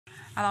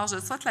Alors,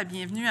 je souhaite la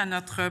bienvenue à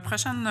notre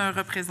prochaine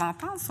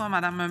représentante, soit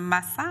Mme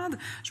Massad.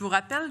 Je vous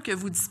rappelle que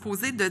vous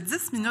disposez de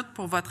 10 minutes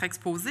pour votre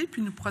exposé,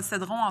 puis nous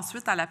procéderons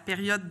ensuite à la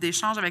période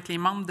d'échange avec les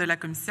membres de la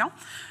commission.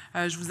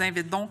 Je vous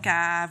invite donc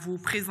à vous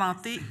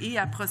présenter et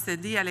à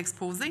procéder à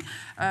l'exposé.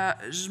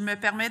 Je me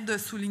permets de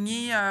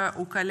souligner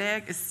aux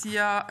collègues s'il y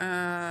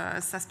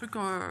a, ça se peut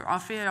qu'en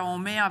fait, on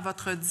met à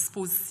votre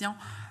disposition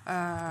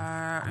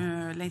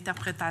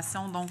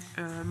l'interprétation. Donc,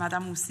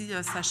 Madame aussi,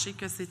 sachez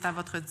que c'est à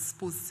votre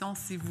disposition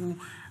si vous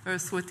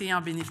souhaitez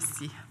en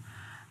bénéficier.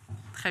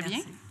 Très bien.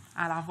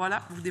 Alors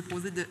voilà, vous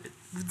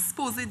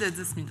disposez de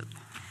 10 minutes.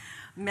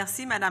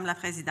 Merci, Madame la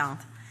Présidente.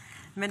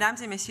 Mesdames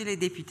et Messieurs les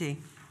députés,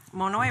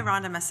 mon nom est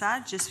Rhonda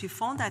Massad. Je suis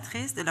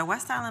fondatrice de la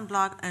West Island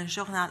Blog, un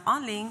journal en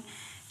ligne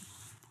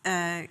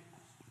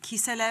qui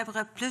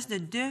célèbre plus de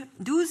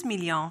 12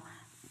 millions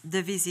de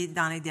visites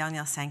dans les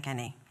dernières 5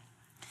 années.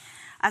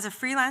 As a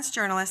freelance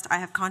journalist, I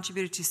have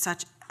contributed to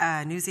such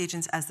news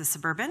agents as The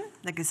Suburban,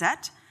 The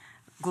Gazette,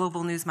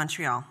 Global News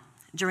Montreal.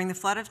 During the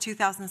flood of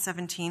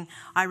 2017,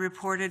 I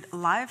reported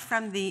live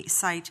from the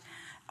site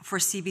for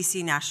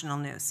CBC National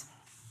News.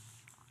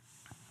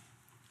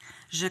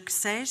 Je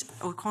siège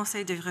au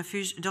Conseil de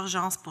refuge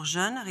d'urgence pour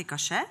jeunes,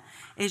 Ricochet,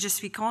 et je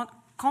suis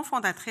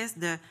cofondatrice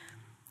de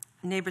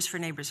Neighbors for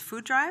Neighbors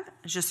Food Drive.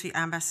 Je suis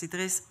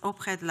ambassadrice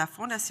auprès de la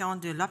Fondation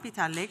de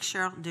l'hôpital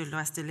Lakeshore de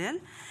l'Ouest de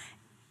l'île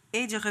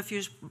et du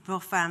refuge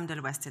pour femmes de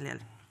l'Ouest de l'île.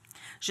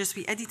 Je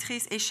suis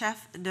éditrice et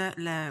chef de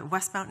le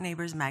Westmount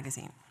Neighbors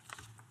magazine.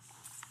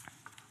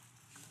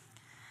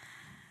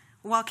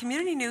 While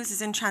community news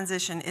is in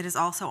transition, it is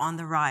also on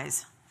the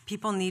rise.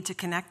 People need to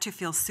connect to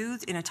feel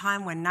soothed in a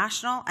time when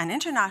national and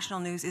international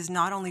news is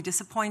not only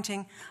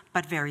disappointing,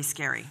 but very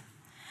scary.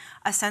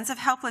 A sense of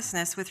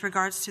helplessness with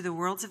regards to the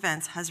world's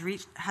events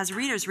has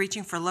readers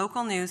reaching for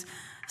local news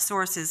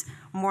sources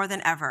more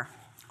than ever.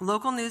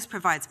 Local news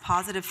provides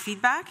positive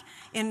feedback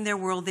in their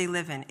world they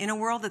live in a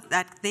world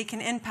that they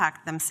can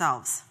impact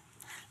themselves.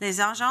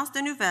 Les agences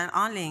de nouvelles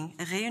en ligne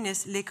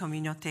réunissent les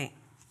communautés.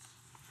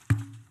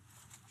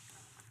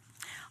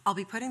 I'll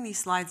be putting these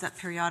slides up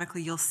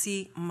periodically. You'll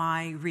see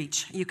my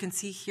reach. You can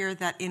see here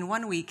that in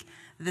 1 week,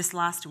 this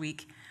last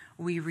week,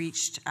 we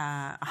reached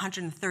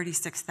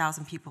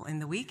 136,000 people in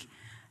the week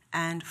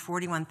and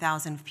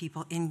 41,000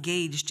 people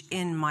engaged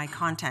in my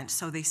content.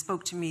 So they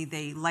spoke to me,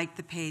 they liked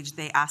the page,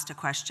 they asked a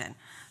question.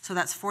 So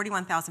that's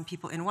 41,000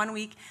 people in 1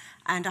 week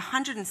and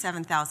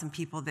 107,000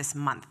 people this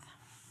month.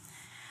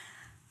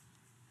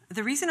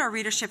 The reason our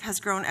readership has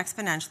grown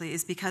exponentially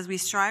is because we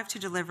strive to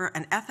deliver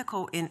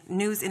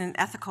news in an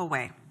ethical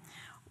way,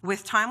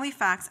 with timely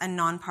facts and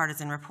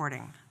nonpartisan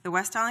reporting. The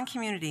West Island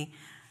community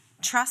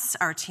trusts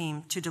our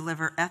team to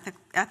deliver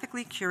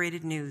ethically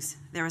curated news.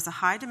 There is a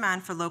high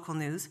demand for local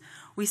news.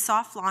 We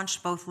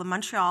soft-launched both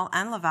Montreal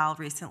and Laval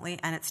recently,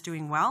 and it's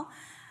doing well.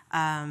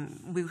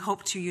 We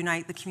hope to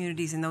unite the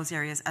communities in those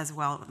areas as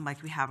well,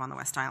 like we have on the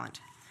West Island.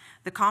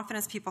 The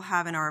confidence people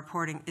have in our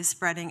reporting is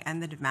spreading,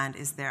 and the demand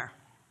is there.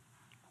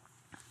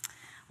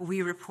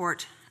 We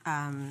report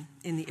in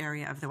the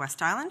area of the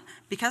West Island.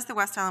 Because the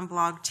West Island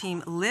blog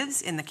team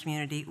lives in the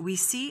community, we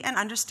see and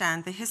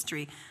understand the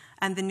history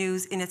and the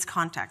news in its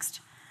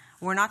context.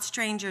 We're not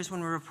strangers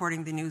when we're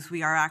reporting the news.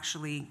 We are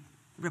actually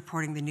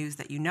reporting the news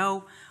that you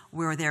know.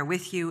 We're there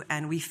with you,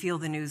 and we feel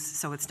the news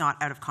so it's not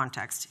out of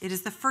context. It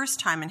is the first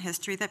time in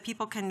history that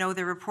people can know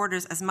their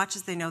reporters as much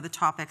as they know the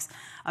topics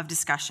of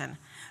discussion.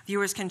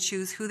 Viewers can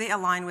choose who they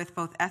align with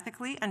both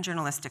ethically and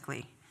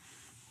journalistically.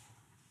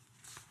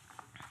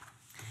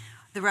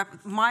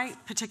 My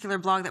particular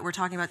blog that we're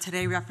talking about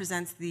today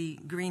represents the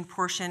green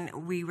portion.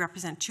 We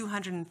represent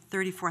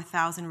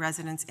 234,000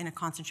 residents in a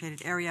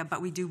concentrated area,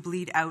 but we do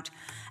bleed out,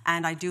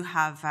 and I do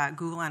have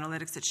Google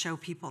Analytics that show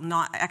people,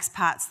 not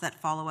expats that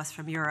follow us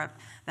from Europe,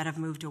 that have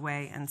moved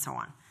away, and so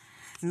on.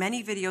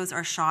 Many videos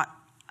are shot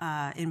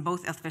in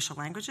both official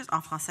languages,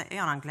 en français et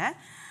en anglais.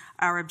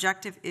 Our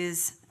objective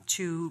is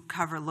to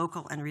cover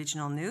local and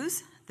regional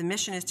news. The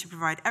mission is to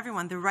provide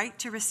everyone the right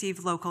to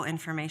receive local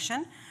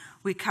information.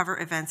 We cover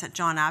events at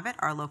John Abbott,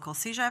 our local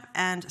cégep,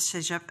 and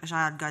Cégep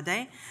Gérald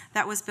Godin,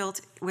 that was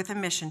built with a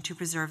mission to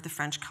preserve the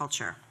French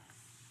culture.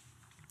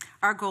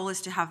 Our goal is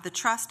to have the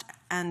trust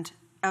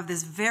of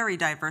this very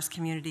diverse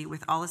community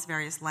with all its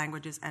various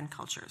languages and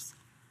cultures.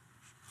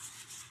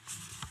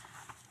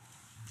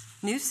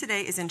 News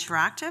today is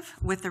interactive.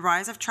 With the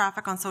rise of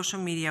traffic on social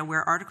media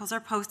where articles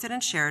are posted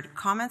and shared,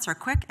 comments are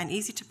quick and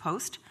easy to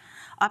post.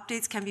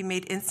 Updates can be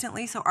made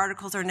instantly, so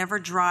articles are never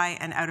dry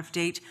and out of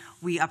date.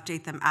 We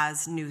update them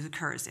as news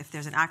occurs. If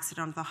there's an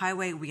accident on the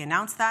highway, we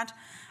announce that.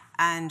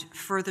 And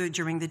further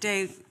during the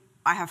day,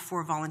 I have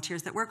 4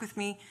 volunteers that work with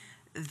me.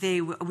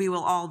 We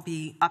will all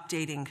be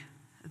updating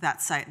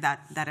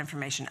that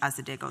information as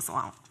the day goes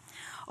along.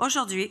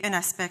 Aujourd'hui, un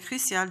aspect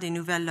crucial des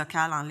nouvelles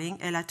locales en ligne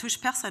est la touche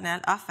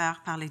personnelle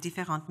offerte par les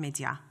différents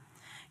médias.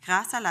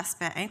 Grâce à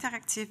l'aspect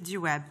interactif du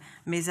web,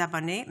 mes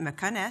abonnés me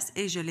connaissent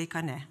et je les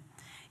connais.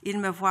 Ils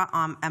me voient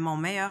à mon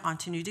meilleur en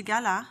tenue de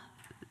gala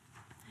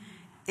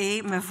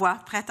et me voient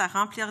prête à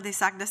remplir des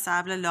sacs de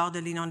sable lors de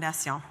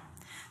l'inondation.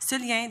 Ce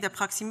lien de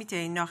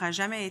proximité n'aurait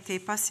jamais été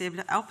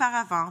possible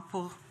auparavant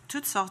pour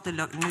toutes sortes de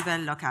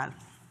nouvelles locales.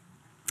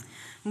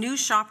 News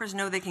shoppers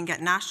know they can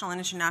get national and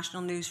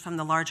international news from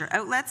the larger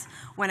outlets.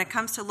 When it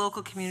comes to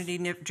local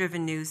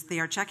community-driven news,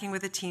 they are checking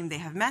with a team they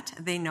have met.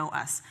 They know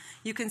us.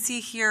 You can see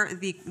here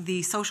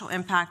the social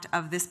impact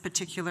of this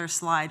particular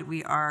slide.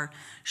 We are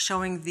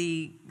showing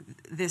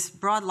this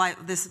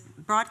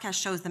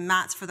broadcast shows the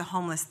mats for the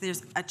homeless.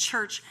 There's a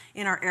church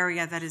in our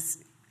area that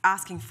is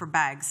asking for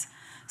bags.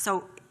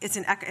 So it's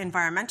an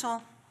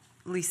environmentally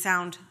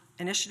sound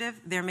initiative.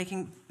 They're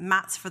making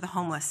mats for the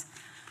homeless.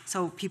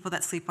 So people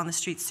that sleep on the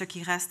street, ceux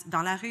qui restent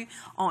dans la rue,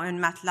 ont un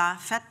matelas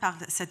fait par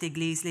cette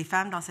église. Les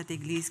femmes dans cette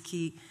église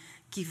qui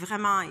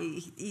vraiment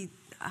ils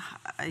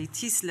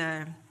tissent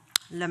le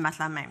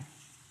matelas même.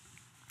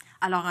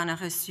 Alors on a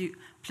reçu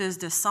plus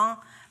de 100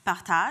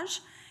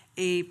 partages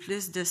et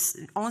plus de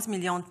 11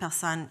 000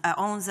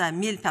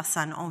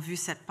 personnes ont vu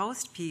cette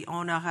post, puis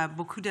on aura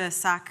beaucoup de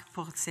sacs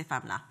pour ces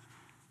femmes-là.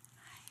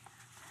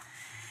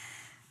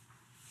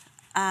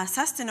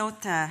 Ça, c'est une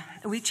autre.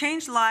 We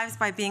changed lives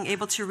by being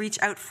able to reach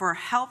out for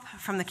help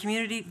from the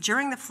community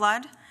during the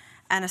flood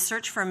and a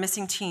search for a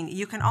missing teen.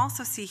 You can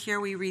also see here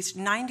we reached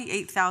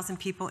 98,000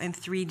 people in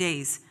 3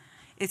 days.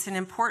 It's an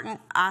important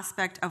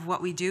aspect of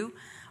what we do.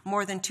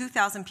 More than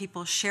 2,000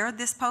 people shared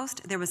this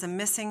post. There was a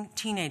missing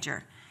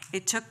teenager.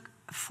 It took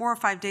 4 or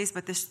 5 days,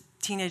 but this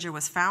teenager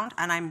was found,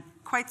 and I'm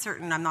quite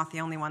certain I'm not the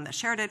only one that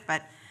shared it,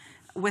 but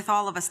with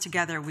all of us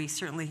together, we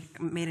certainly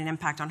made an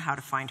impact on how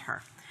to find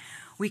her.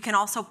 We can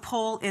also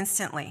poll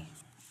instantly.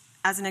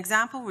 As an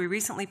example, we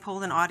recently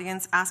polled an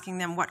audience asking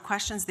them what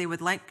questions they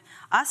would like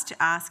us to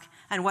ask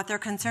and what their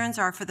concerns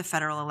are for the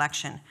federal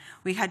election.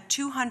 We had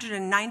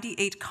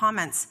 298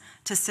 comments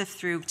to sift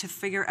through to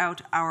figure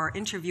out our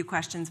interview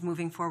questions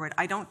moving forward.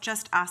 I don't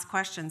just ask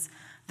questions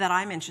that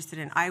I'm interested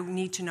in. I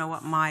need to know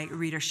what my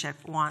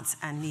readership wants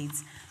and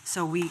needs.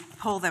 So we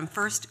poll them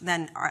first,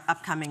 then our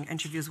upcoming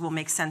interviews will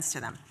make sense to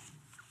them.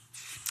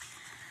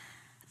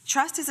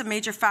 Trust is a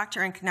major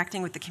factor in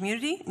connecting with the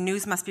community.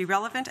 News must be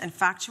relevant and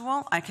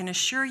factual. I can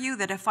assure you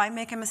that if I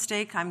make a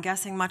mistake, I'm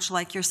guessing much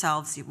like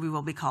yourselves, we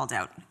will be called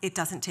out. It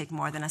doesn't take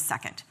more than a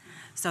second.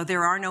 So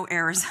there are no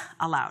errors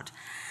allowed.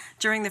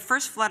 During the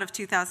first flood of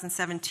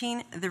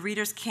 2017, the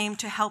readers came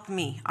to help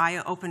me. I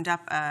opened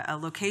up a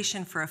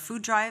location for a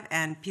food drive,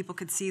 and people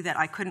could see that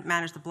I couldn't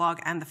manage the blog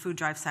and the food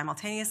drive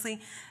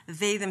simultaneously.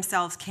 They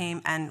themselves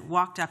came and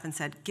walked up and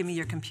said, give me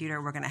your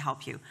computer, we're going to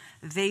help you.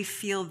 They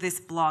feel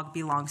this blog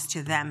belongs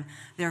to them.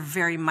 They're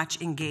very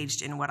much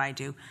engaged in what I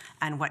do.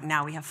 And what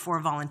now we have 4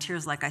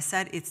 volunteers, like I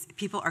said,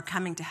 people are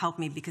coming to help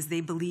me because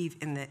they believe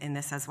in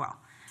this as well.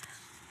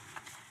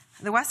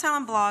 The West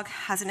Island blog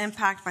has an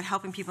impact by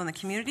helping people in the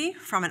community,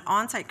 from an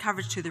on-site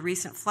coverage to the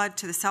recent flood,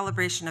 to the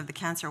celebration of the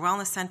Cancer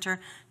Wellness Center,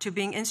 to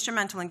being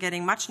instrumental in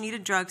getting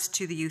much-needed drugs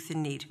to the youth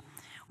in need.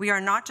 We are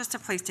not just a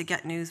place to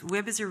get news.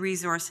 WIB is a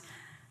resource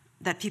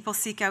that people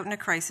seek out in a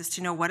crisis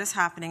to know what is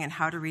happening and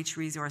how to reach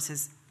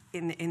resources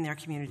in their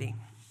community.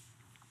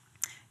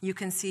 You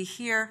can see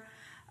here,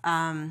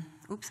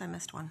 oops, I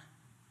missed one.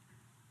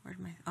 Where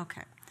did my,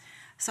 okay.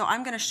 So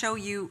I'm going to show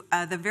you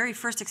the very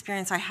first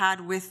experience I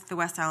had with the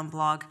West Island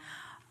blog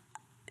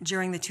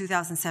during the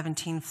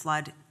 2017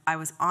 flood. I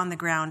was on the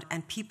ground,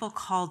 and people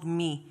called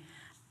me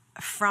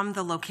from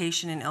the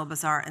location in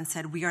Il-Bazar and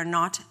said, we are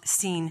not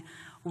seen.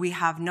 We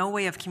have no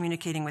way of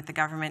communicating with the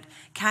government.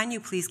 Can you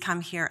please come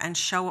here and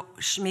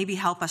maybe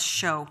help us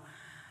show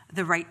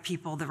the right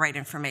people the right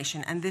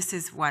information? And this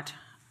is what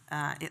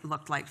it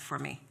looked like for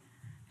me.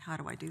 How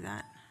do I do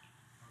that?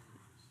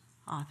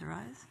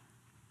 Authorize.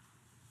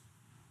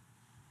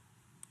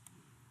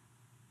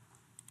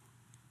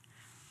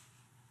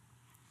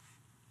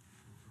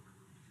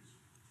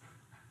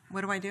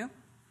 What do I do?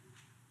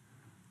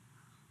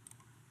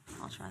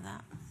 I'll try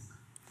that.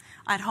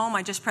 At home,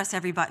 I just press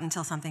every button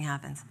until something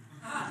happens.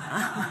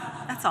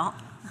 That's all.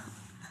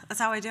 That's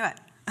how I do it.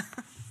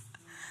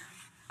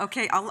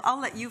 Okay, I'll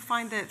let you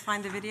find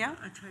the video.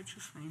 I tried to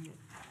find it.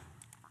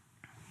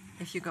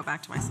 If you go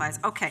back to my slides.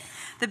 Okay,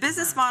 the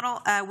business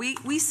model,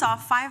 we saw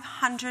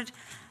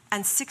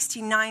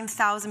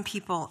 569,000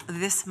 people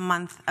this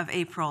month of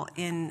April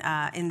in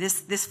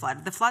this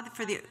flood. The flood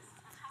for the...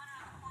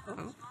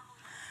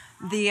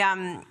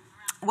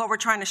 What we're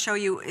trying to show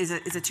you is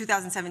a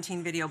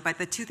 2017 video, but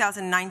the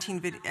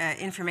 2019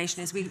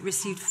 information is we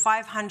received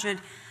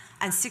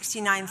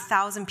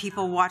 569,000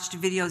 people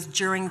watched videos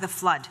during the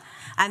flood.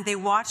 And they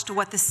watched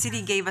what the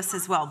city gave us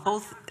as well.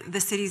 Both the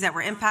cities that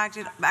were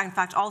impacted, in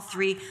fact, all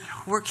 3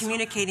 were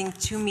communicating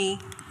to me,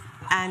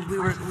 and we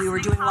were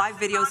doing live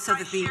videos so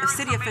that the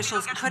city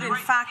officials could, in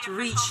fact,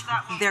 reach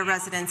their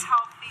residents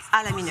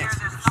à la minute.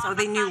 So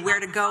they knew where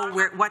to go,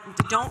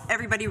 don't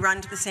everybody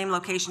run to the same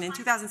location. In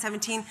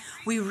 2017,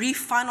 we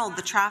refunneled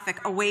the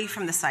traffic away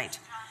from the site.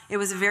 It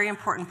was a very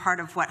important part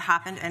of what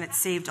happened, and it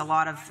saved a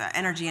lot of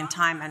energy and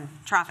time and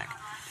traffic.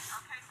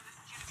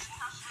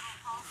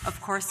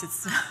 Of course,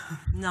 it's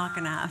not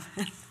going to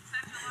happen.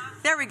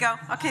 There we go.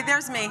 Okay,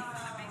 there's me.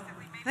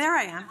 There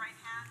I am.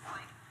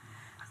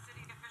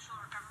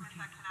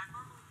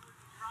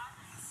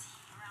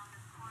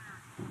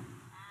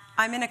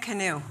 I'm in a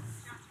canoe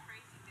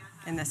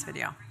in this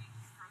video.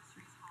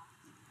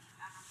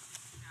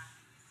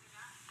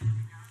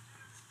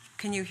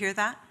 Can you hear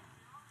that?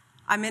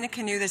 I'm in a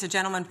canoe. There's a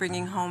gentleman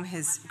bringing home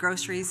his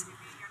groceries,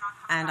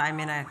 and I'm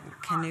in a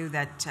canoe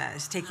that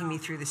is taking me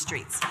through the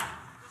streets.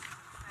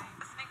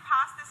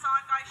 Pass this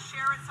on, guys.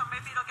 Share it so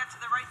maybe it'll get to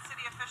the right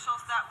city officials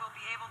that will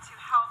be able to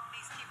help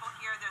these people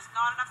here. There's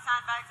not enough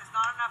sandbags. There's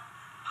not enough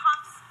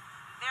pumps.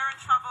 They're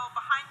in trouble.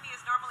 Behind me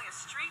is normally a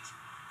street,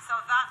 so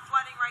that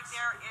flooding right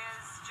there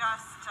is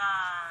just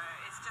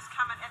it's just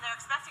coming, and they're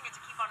expecting it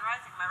to keep on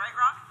rising. Am I right,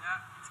 Rock? Yeah.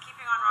 It's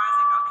keeping on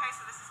rising. Okay,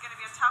 so this is going to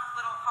be a tough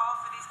little haul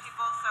for these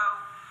people. So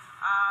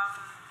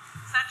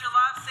send your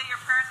love, say your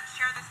prayers, and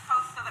share this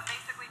post so that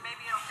basically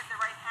maybe it'll hit the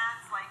right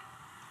hands, like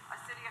a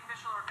city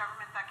official or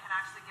government that can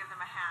actually give them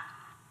a hand.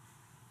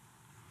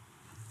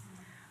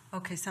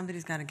 Okay,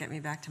 somebody's got to get me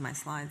back to my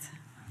slides.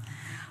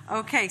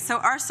 Okay, so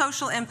our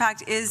social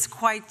impact is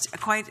quite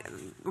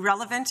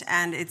relevant,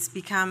 and it's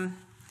become,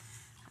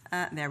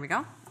 there we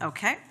go,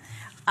 okay.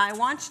 I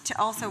want to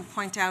also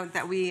point out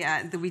that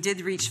we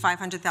did reach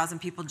 500,000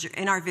 people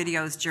in our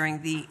videos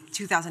during the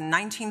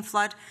 2019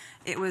 flood.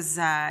 It was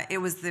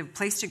the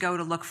place to go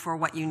to look for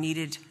what you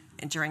needed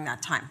during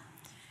that time.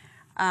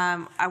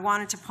 I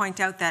wanted to point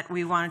out that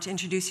we wanted to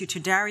introduce you to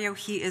Dario.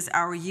 He is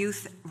our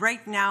youth.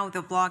 Right now,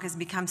 the blog has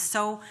become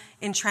so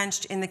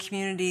entrenched in the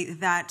community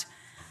that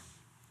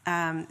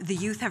the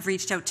youth have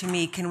reached out to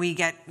me. Can we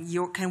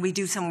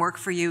do some work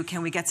for you?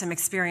 Can we get some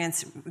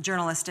experience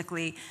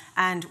journalistically?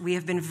 And we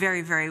have been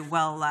very, very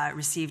well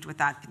received with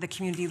that. The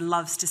community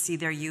loves to see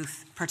their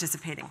youth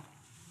participating.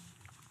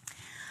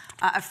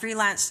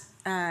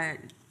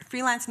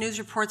 Freelance news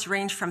reports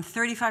range from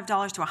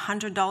 $35 to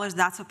 $100.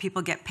 That's what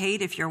people get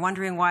paid. If you're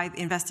wondering why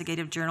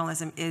investigative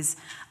journalism is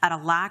at a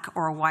lack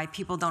or why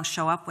people don't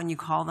show up when you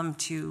call them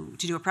to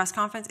do a press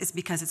conference, it's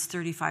because it's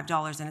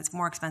 $35 and it's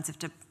more expensive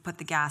to put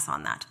the gas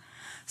on that.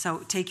 So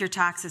take your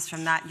taxes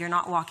from that. You're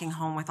not walking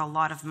home with a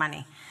lot of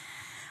money.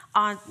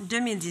 En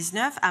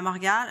 2019, à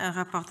Montréal, un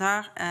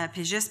reporter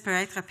pigiste peut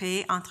être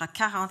payé entre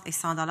 40 et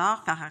 100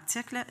 $ par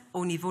article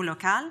au niveau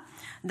local.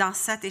 Dans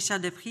cette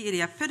échelle de prix, il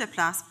y a peu de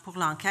place pour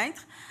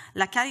l'enquête.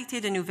 La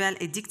qualité de nouvelles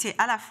est dictée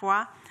à la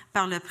fois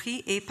par le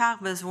prix et par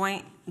besoin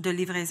de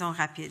livraison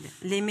rapide.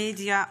 Les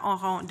médias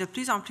auront de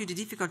plus en plus de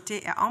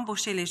difficultés à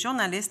embaucher les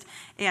journalistes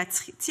et à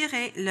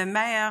tirer le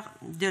meilleur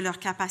de leur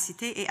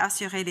capacité et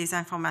assurer les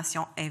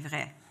informations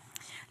vraies.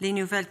 Les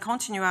nouvelles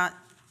continuent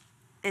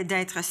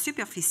d'être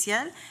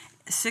superficielles,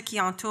 ce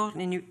qui entoure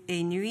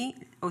et nuit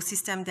au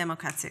système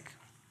démocratique.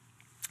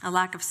 A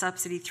lack of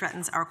subsidy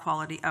threatens our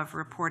quality of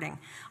reporting.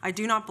 I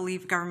do not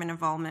believe government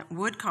involvement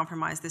would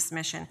compromise this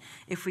mission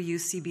if we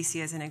use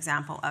CBC as an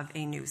example of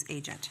a news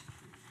agent.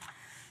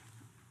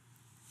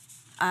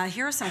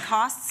 Here are some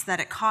costs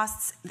that it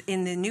costs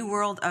in the new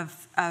world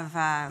of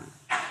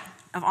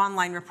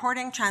online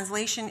reporting.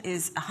 Translation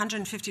is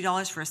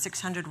 $150 for a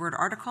 600-word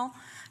article.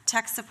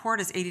 Tech support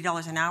is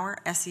 $80 an hour.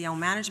 SEO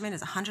management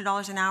is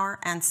 $100 an hour,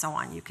 and so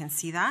on. You can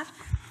see that.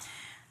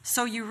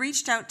 So you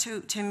reached out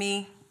to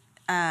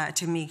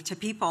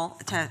people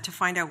to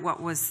find out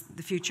what was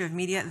the future of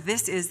media.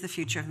 This is the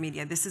future of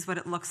media. This is what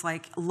it looks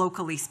like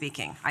locally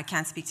speaking. I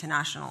can't speak to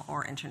national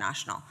or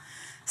international.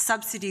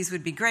 Subsidies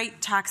would be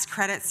great. Tax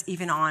credits,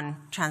 even on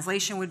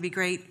translation, would be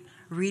great.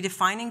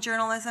 Redefining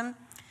journalism.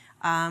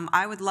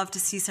 I would love to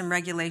see some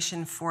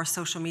regulation for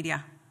social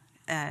media.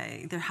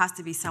 There has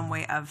to be some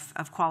way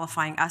of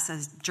qualifying us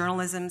as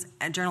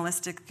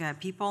journalistic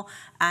people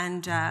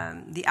and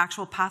the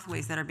actual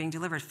pathways that are being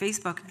delivered.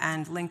 Facebook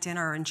and LinkedIn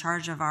are in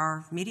charge of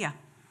our media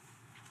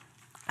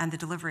and the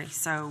delivery.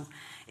 So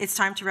it's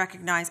time to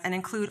recognize and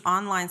include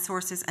online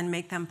sources and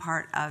make them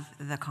part of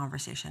the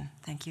conversation.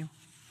 Thank you.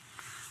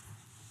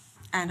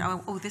 And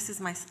this is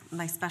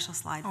my special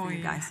slide for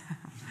you guys.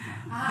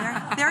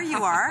 There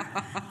you are.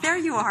 There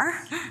you are.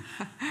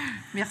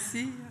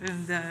 Merci.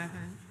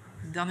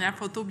 Dernière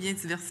photo bien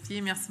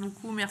diversifiée. Merci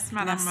beaucoup. Merci,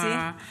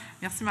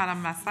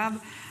 Madame Massad.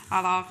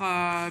 Alors,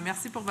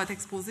 merci pour votre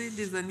exposé.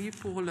 Désolée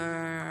pour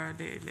le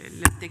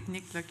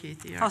technique là, qui a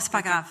été c'est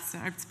pas grave.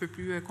 Un petit peu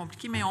plus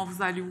compliqué, mais on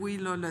vous a alloué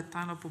là, le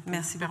temps là, pour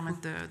vous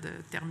permettre de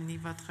terminer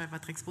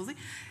votre exposé.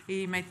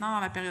 Et maintenant,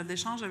 dans la période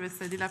d'échange, je vais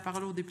céder la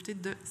parole au député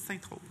de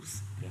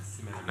Sainte-Rose.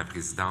 Merci, Madame la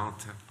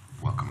Présidente.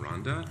 Welcome,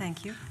 Rhonda.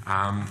 Thank you.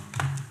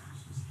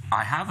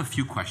 I have a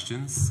few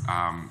questions,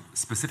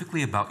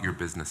 specifically about your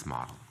business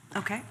model.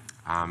 Okay.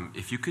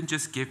 If you can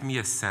just give me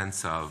a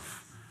sense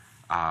of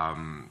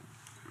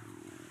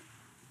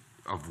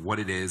what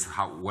it is,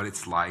 what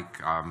it's like.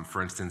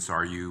 For instance,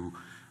 are you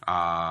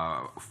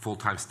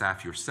full-time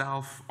staff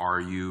yourself?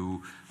 Do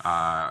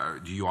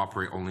you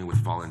operate only with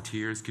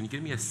volunteers? Can you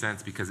give me a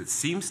sense? Because it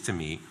seems to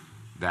me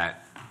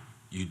that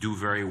you do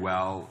very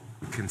well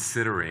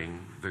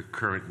considering the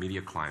current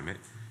media climate.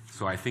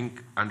 So I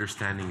think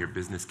understanding your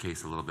business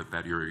case a little bit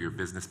better, your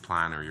business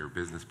plan or your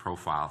business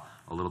profile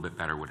a little bit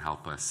better would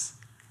help us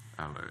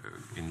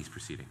in these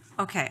proceedings.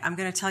 Okay, I'm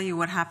going to tell you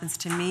what happens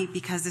to me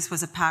because this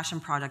was a passion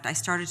project. I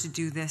started to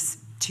do this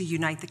to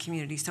unite the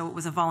community, so it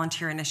was a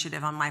volunteer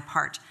initiative on my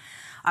part.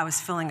 I was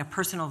filling a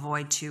personal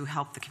void to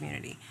help the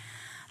community.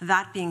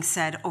 That being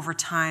said, over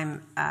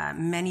time,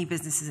 many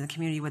businesses in the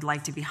community would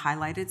like to be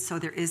highlighted, so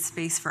there is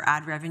space for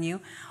ad revenue.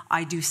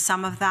 I do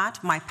some of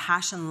that. My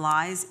passion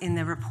lies in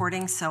the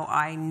reporting, so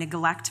I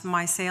neglect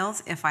my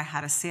sales. If I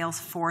had a sales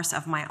force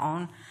of my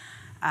own,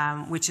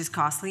 which is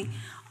costly,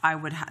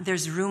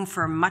 there's room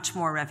for much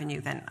more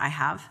revenue than I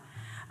have.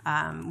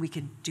 We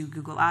could do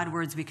Google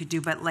AdWords,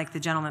 but like the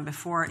gentleman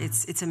before,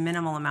 it's a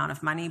minimal amount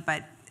of money,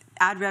 but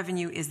ad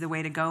revenue is the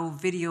way to go.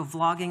 Video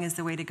vlogging is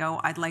the way to go.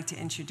 I'd like to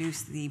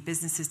introduce the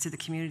businesses to the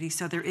community.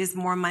 So there is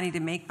more money to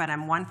make, but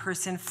I'm one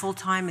person.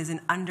 Full-time is an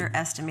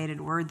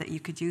underestimated word that you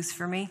could use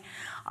for me.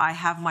 I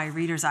have my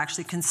readers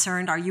actually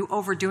concerned. Are you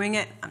overdoing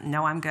it?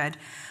 No, I'm good.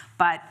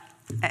 But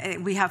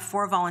we have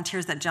 4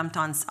 volunteers that jumped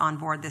on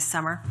board this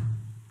summer.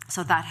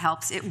 So that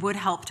helps. It would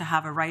help to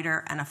have a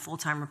writer and a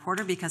full-time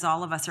reporter because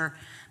all of us are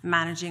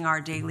managing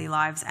our daily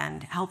lives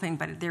and helping,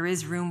 but there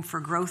is room for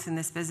growth in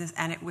this business,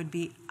 and it would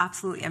be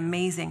absolutely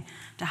amazing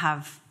to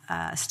have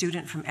a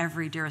student from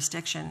every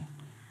jurisdiction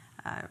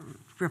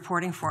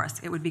reporting for us.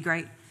 It would be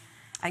great,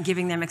 and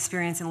giving them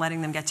experience and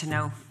letting them get to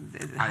know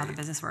how the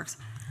business works.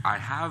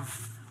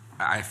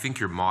 I think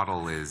your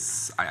model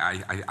is,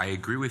 I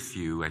agree with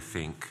you. I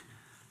think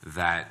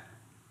that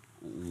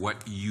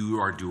what you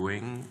are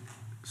doing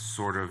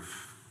sort of,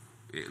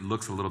 it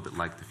looks a little bit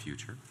like the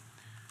future.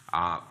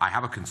 I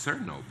have a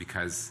concern, though,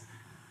 because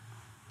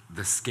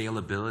the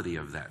scalability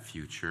of that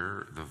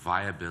future, the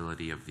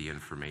viability of the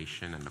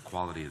information, and the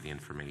quality of the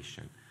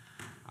information.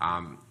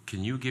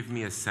 Can you give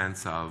me a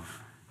sense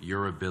of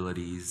your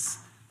abilities,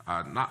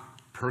 not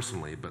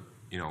personally, but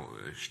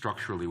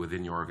structurally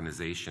within your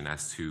organization,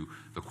 as to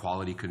the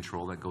quality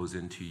control that goes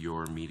into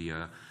your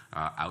media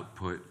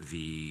output,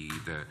 the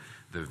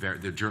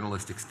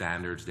journalistic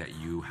standards that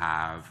you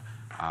have,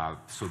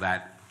 so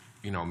that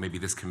maybe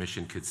this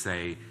commission could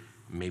say,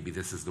 maybe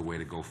this is the way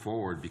to go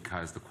forward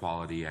because the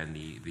quality and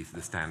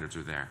the standards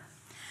are there?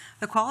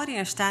 The quality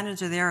and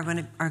standards are there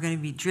are going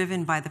to be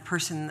driven by the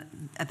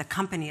person at the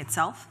company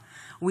itself.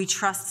 We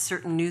trust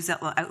certain news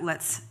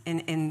outlets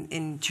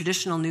in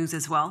traditional news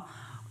as well.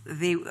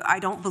 I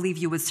don't believe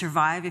you would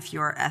survive if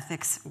your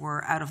ethics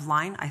were out of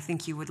line. I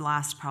think you would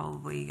last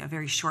probably a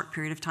very short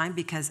period of time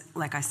because,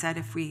 like I said,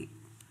 if we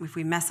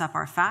mess up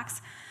our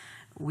facts,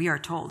 we are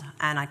told.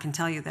 And I can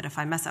tell you that if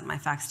I mess up my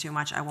facts too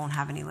much, I won't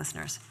have any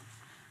listeners.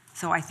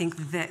 So I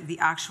think that the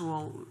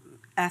actual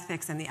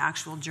ethics and the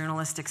actual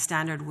journalistic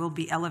standard will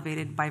be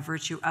elevated by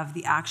virtue of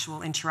the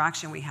actual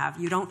interaction we have.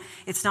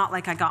 It's not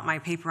like I got my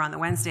paper on the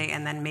Wednesday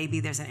and then maybe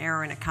there's an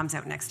error and it comes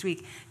out next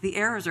week. The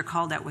errors are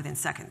called out within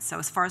seconds. So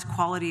as far as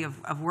quality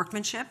of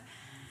workmanship,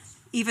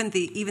 even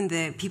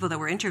the people that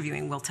we're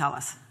interviewing will tell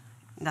us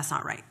that's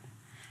not right.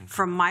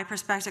 From my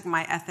perspective,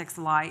 my ethics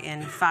lie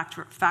in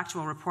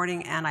factual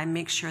reporting, and I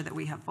make sure that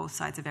we have both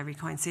sides of every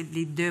coin. C'est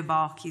les deux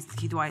bords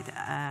qui doivent être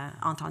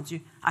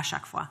entendus à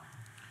chaque fois.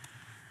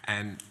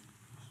 And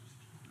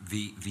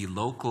the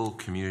local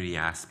community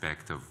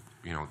aspect of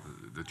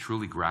the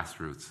truly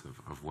grassroots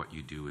of what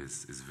you do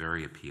is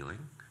very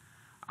appealing.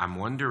 I'm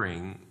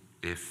wondering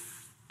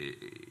if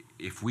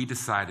we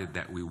decided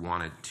that we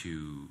wanted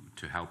to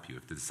help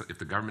you, if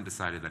the government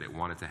decided that it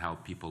wanted to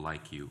help people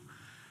like you,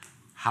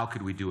 how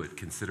could we do it,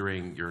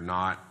 considering you're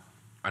not,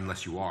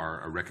 unless you are,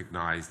 a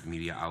recognized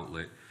media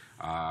outlet?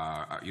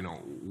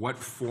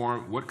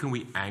 What can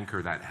we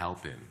anchor that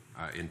help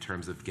in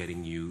terms of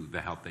getting you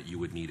the help that you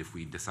would need if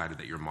we decided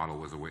that your model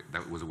was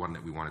one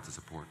that we wanted to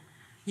support?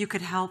 You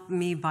could help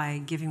me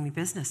by giving me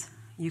business.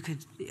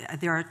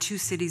 There are 2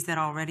 cities that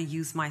already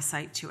use my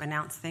site to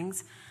announce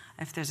things.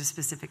 If there's a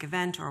specific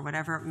event or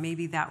whatever,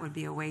 maybe that would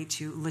be a way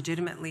to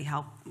legitimately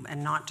help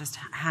and not just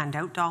hand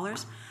out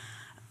dollars.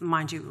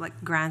 Mind you,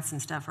 like grants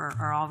and stuff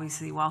are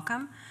obviously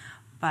welcome,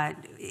 but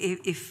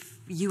if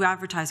you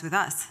advertise with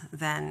us,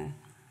 then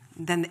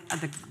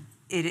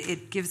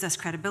it gives us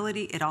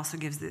credibility. It also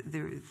gives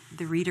the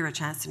reader a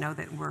chance to know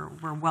that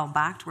we're well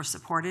backed, we're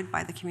supported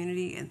by the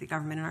community and the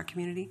government in our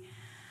community.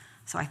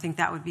 So I think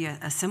that would be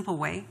a simple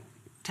way.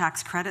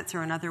 Tax credits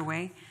are another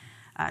way.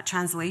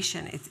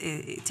 Translation,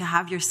 to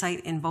have your site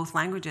in both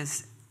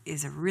languages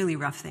is a really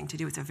rough thing to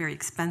do. It's a very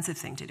expensive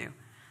thing to do.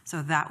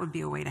 So that would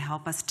be a way to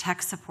help us.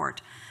 Tech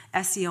support.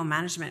 SEO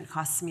management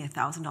costs me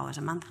 $1,000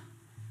 a month.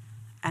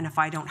 And if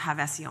I don't have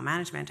SEO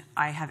management,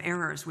 I have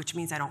errors, which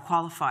means I don't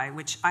qualify,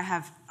 which I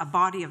have a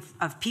body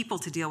of people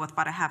to deal with,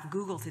 but I have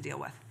Google to deal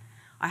with.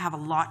 I have a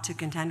lot to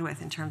contend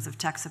with in terms of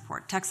tech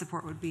support. Tech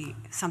support would be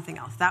something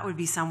else. That would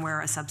be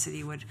somewhere a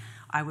subsidy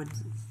I would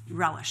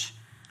relish.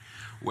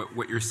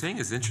 What you're saying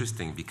is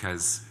interesting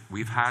because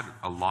we've had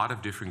a lot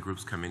of different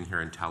groups come in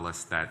here and tell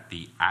us that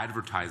the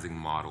advertising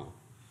model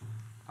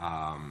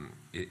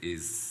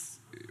is,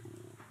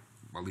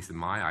 well, at least in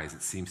my eyes,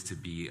 it seems to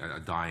be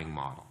a dying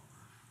model.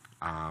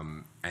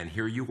 And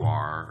here you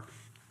are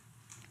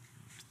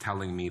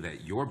telling me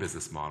that your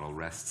business model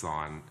rests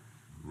on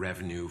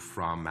revenue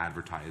from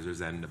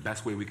advertisers, and the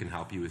best way we can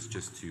help you is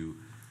just to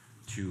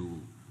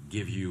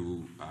give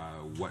you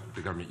what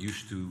the government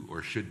used to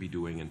or should be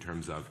doing in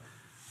terms of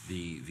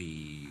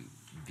the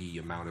the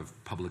amount of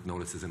public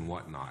notices and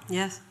whatnot.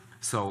 Yes,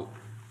 So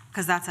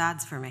because that's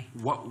ads for me.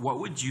 what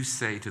would you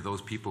say to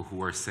those people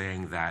who are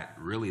saying that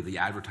really the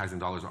advertising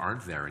dollars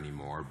aren't there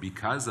anymore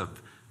because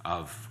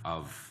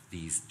of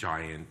these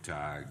giant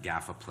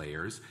GAFA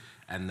players,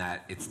 and that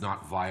it's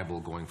not viable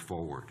going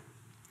forward?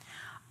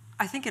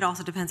 I think it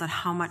also depends on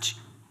how much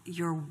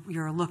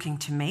you're looking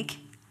to make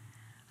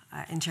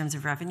in terms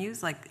of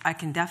revenues. Like, I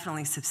can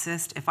definitely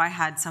subsist if I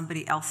had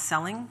somebody else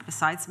selling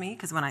besides me,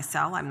 because when I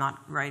sell, I'm not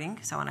writing,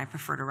 and I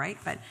prefer to write.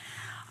 But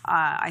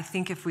I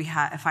think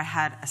if I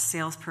had a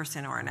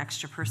salesperson or an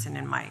extra person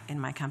in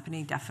my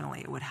company,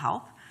 definitely it would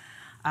help.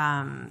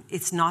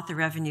 It's not the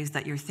revenues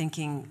that you're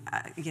thinking.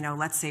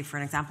 Let's say, for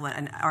an example,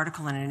 an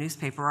article in a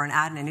newspaper or an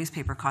ad in a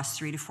newspaper costs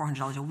 $300 to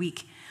 $400 a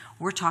week.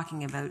 We're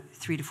talking about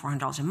 $300 to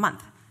 $400 a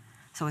month.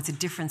 So it's a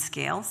different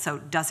scale. So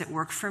does it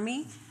work for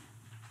me?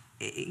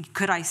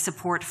 Could I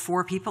support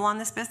 4 people on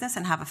this business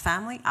and have a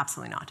family?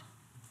 Absolutely not.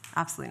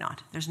 Absolutely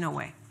not. There's no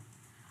way.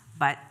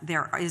 But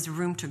there is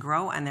room to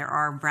grow, and there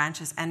are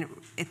branches. And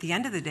at the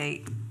end of the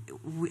day,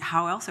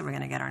 how else are we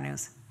going to get our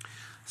news?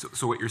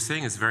 So what you're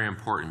saying is very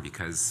important,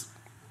 because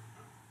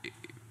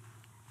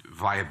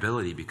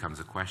viability becomes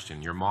a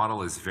question. Your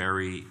model is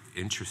very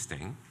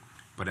interesting,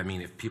 but I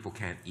mean, if people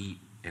can't eat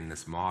in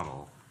this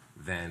model,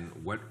 then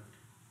what,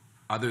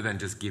 other than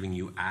just giving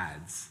you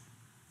ads,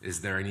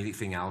 is there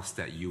anything else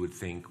that you would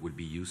think would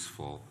be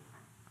useful?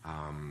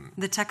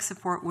 The tech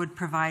support would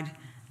provide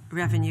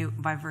revenue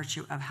by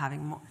virtue of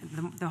having more.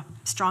 The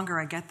stronger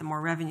I get, the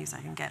more revenues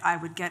I can get. I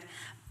would get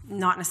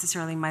not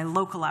necessarily my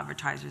local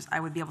advertisers. I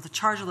would be able to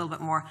charge a little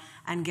bit more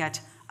and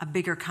get a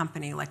bigger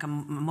company, like a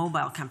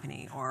mobile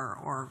company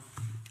or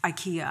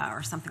IKEA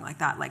or something like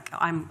that. Like,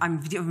 I'm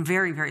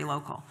very, very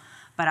local.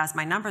 But as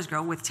my numbers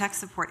grow with tech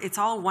support, it's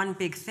all one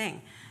big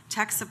thing.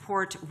 Tech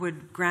support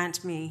would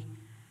grant me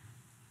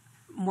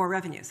more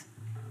revenues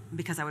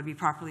because I would be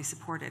properly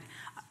supported.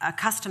 A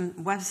custom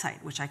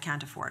website, which I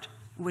can't afford,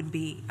 would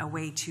be a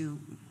way to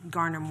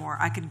garner more.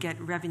 I could get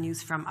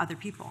revenues from other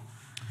people.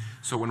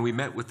 So when we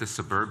met with the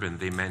Suburban,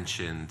 they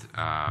mentioned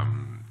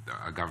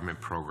a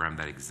government program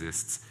that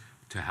exists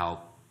to help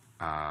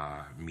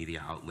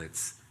media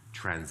outlets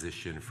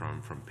transition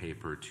from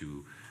paper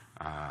to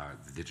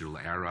the digital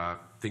era.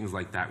 Things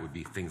like that would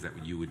be things that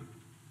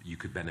you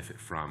could benefit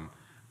from,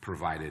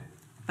 provided.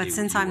 But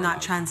since I'm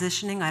not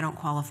transitioning, I don't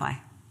qualify.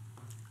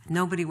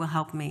 Nobody will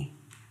help me.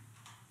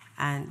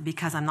 And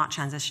because I'm not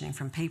transitioning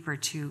from paper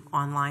to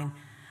online,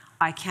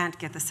 I can't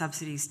get the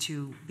subsidies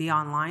to be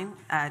online,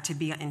 to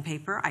be in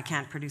paper. I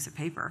can't produce a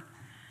paper.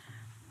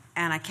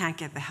 And I can't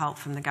get the help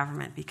from the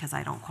government because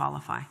I don't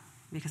qualify,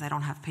 because I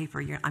don't have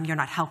paper. You're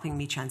not helping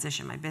me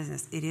transition my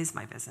business. It is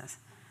my business.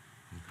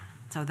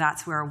 So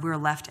that's where we're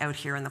left out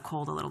here in the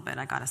cold a little bit,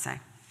 I gotta say.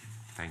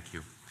 Thank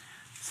you.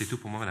 C'est tout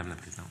pour moi, Madame la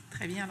Présidente.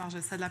 Très bien. Alors, je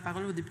cède la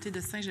parole au député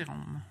de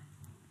Saint-Jérôme.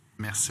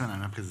 Merci,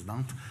 Madame la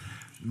Présidente.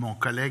 Mon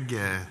collègue,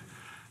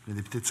 le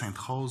député de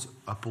Sainte-Rose,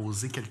 a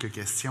posé quelques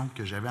questions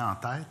que j'avais en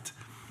tête.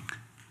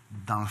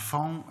 Dans le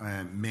fond,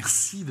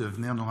 merci de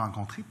venir nous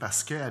rencontrer,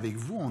 parce qu'avec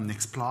vous, on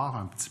explore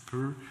un petit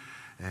peu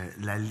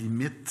la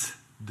limite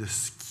de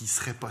ce qui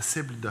serait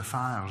possible de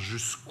faire,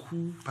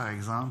 jusqu'où, par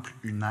exemple,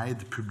 une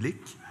aide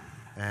publique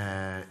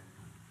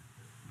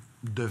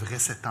devrait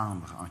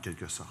s'étendre, en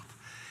quelque sorte.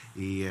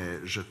 Et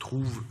je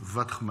trouve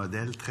votre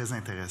modèle très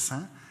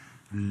intéressant.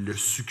 Le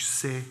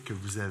succès que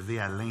vous avez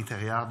à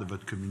l'intérieur de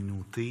votre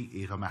communauté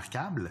est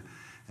remarquable.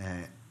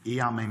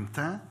 Et en même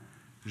temps,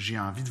 j'ai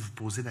envie de vous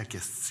poser la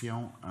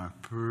question un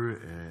peu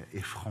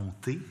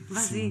effrontée,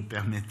 si vous me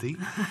permettez.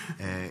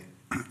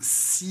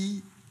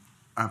 Si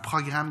un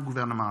programme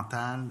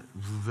gouvernemental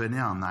vous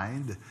venait en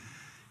aide,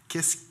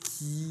 qu'est-ce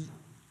qui,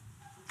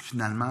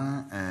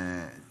 finalement,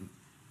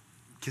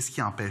 qu'est-ce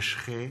qui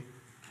empêcherait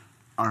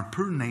un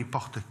peu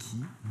n'importe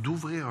qui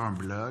d'ouvrir un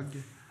blog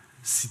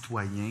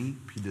citoyen,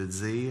 puis de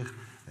dire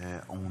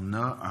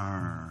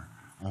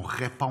on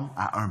répond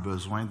à un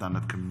besoin dans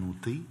notre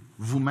communauté.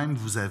 Vous-même,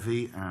 vous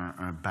avez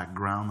un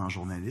background en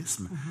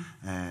journalisme,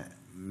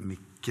 mais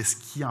qu'est-ce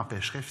qui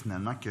empêcherait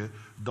finalement que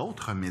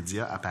d'autres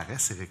médias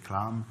apparaissent et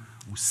réclament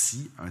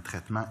aussi un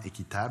traitement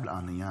équitable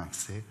en ayant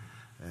accès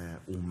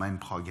au même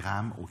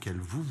programme auquel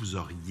vous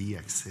auriez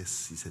accès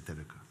si c'était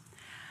le cas?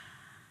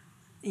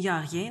 Il n'y a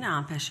rien à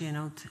empêcher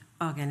un autre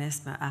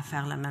organisme à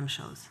faire la même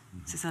chose.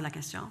 C'est ça la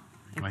question.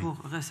 Et Oui. pour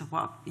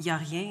recevoir, il n'y a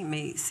rien,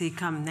 mais c'est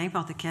comme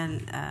n'importe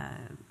quelle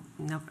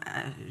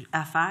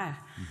affaire.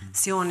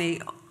 Si on est...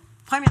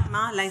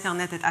 Premièrement,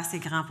 l'Internet est assez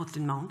grand pour tout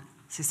le monde.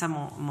 C'est ça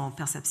mon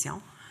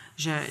perception.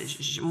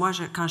 Moi,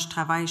 quand je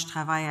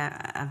travaille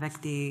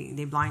avec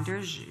des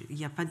blinders. Il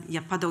n'y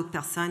a pas d'autres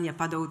personnes, il n'y a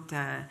pas d'autres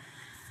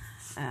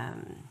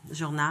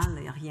journal,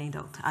 il n'y a rien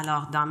d'autre.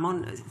 Alors, dans le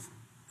monde...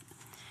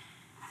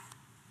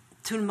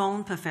 Tout le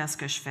monde peut faire ce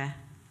que je fais.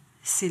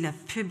 C'est le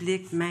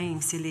public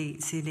même.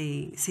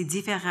 C'est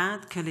différent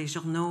que les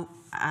journaux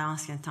à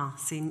ancien temps.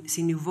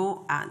 C'est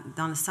nouveau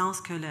dans le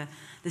sens que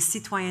le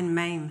citoyen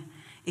même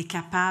est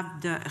capable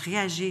de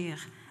réagir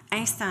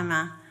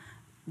instamment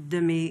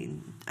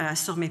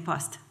sur mes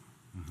posts.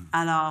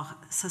 Alors,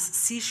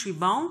 si je suis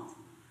bon,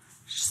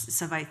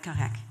 ça va être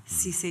correct.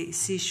 Si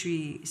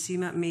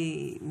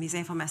mes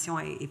informations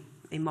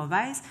est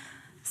mauvaise,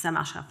 ça ne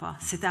marchera pas.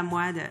 C'est à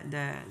moi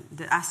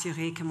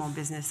d'assurer que mon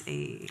business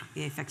est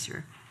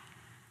effectueux.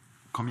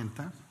 Combien de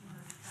temps?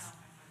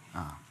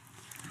 Ah.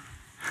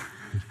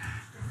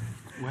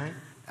 Ouais.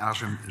 Alors,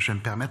 je vais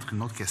me permettre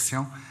une autre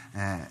question.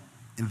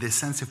 In this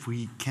sense, if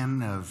we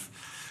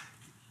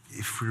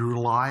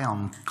rely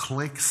on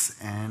clicks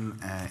and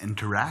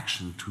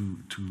interaction to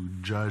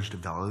judge the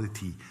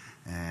validity,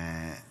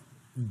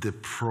 the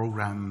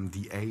program,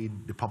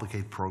 the public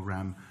aid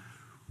program,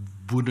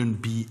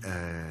 wouldn't be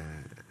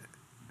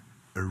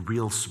a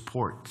real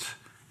support.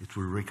 It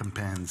will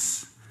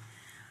recompense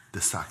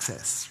the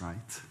success,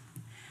 right?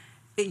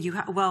 It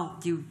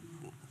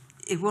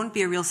won't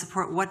be a real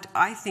support. What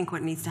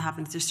needs to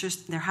happen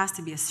is there has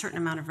to be a certain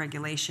amount of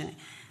regulation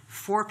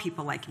for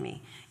people like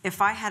me.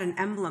 If I had an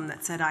emblem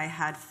that said I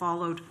had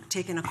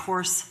taken a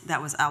course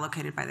that was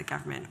allocated by the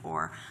government,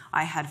 or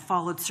I had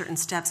followed certain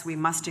steps, we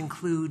must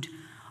include,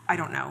 I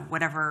don't know,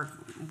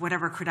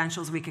 whatever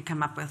credentials we could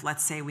come up with.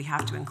 Let's say we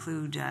have to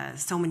include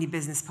so many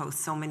business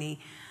posts, so many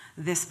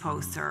this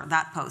post or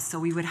that post. So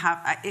we would have,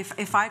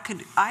 if I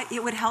could,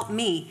 it would help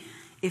me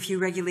if you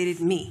regulated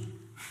me,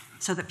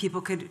 so that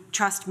people could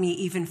trust me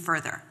even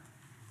further.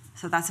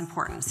 So that's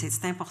important.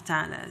 C'est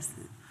important,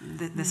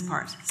 this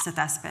part, cet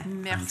aspect.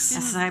 Merci.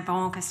 Ça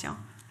répond aux questions?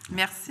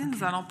 Merci.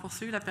 Nous allons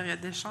poursuivre la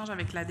période d'échange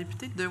avec la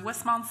députée de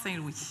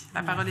Westmount-Saint-Louis.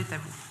 La parole est à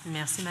vous.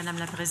 Merci, Madame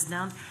la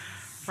Présidente.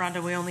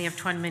 Rhonda, we only have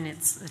 10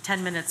 minutes,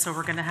 so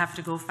we're going to have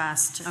to go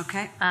fast.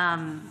 Okay.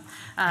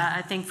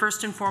 I think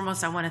first and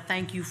foremost, I want to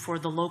thank you for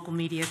the local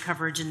media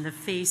coverage in the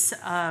face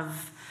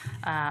of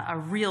a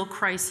real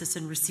crisis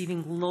in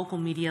receiving local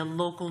media,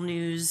 local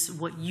news.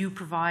 What you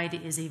provide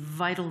is a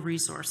vital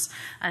resource.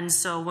 And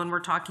so when we're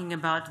talking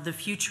about the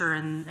future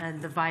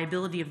and the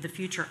viability of the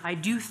future, I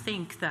do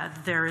think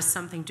that there is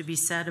something to be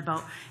said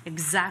about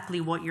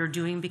exactly what you're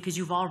doing, because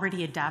you've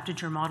already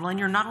adapted your model. And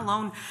you're not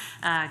alone.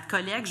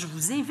 Collègues, je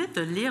vous invite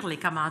de lire les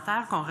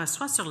commentaires qu'on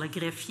reçoit sur le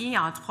greffier,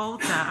 entre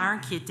autres un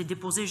qui a été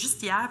déposé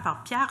juste hier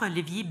par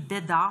Pierre-Olivier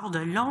Bédard de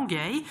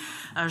Longueuil.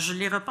 Je ne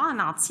les reprends en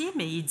entier,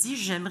 mais il dit «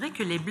 J'aimerais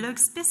que les blogs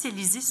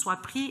spécialisés soient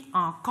pris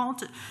en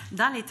compte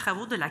dans les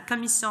travaux de la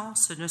commission.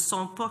 Ce ne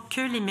sont pas que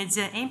les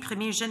médias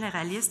imprimés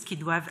généralistes qui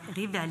doivent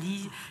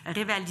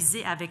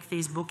rivaliser avec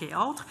Facebook et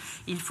autres.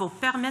 Il faut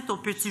permettre aux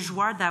petits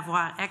joueurs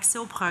d'avoir accès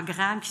aux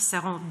programmes qui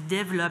seront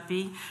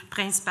développés.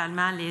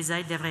 Principalement, les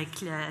aides devraient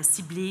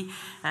cibler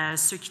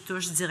ceux qui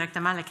touchent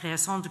directement à la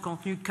création du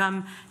contenu,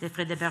 comme les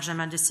frais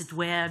d'hébergement de sites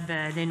web,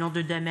 les noms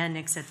de domaine,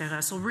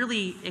 etc. So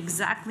really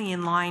exactly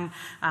in line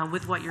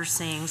with what you're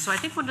saying. So I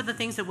think one of the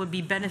things that would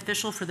be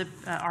beneficial for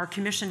our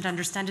commission to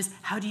understand is,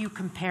 how do you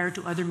compare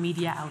to other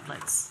media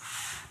outlets?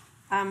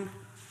 I'm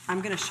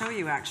going to show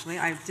you, actually.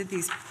 I did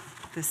this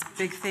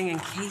big thing in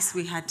case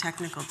we had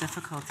technical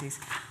difficulties.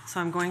 So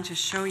I'm going to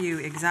show you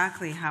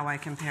exactly how I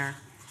compare.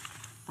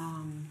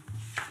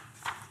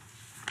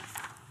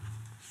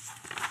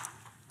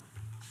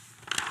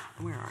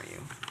 Where are you?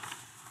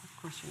 Of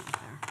course you're not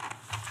there.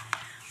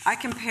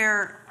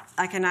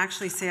 I can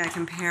actually say I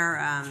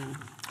compare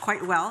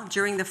quite well.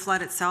 During the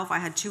flood itself, I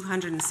had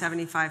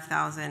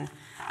 275,000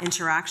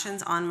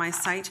 interactions on my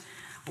site,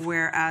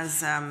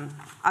 whereas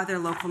other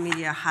local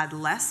media had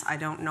less. I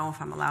don't know if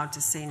I'm allowed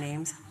to say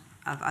names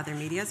of other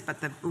medias,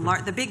 but the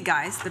big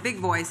guys, the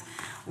big boys,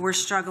 were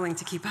struggling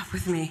to keep up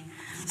with me.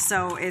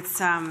 So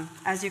it's,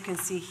 as you can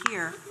see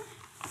here,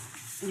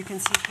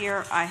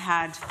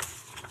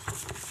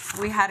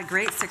 we had a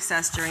great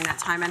success during that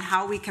time, and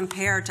how we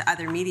compare to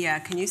other media.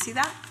 Can you see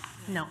that?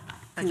 No.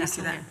 Can you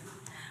see that?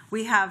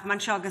 We have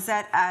Montreal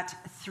Gazette at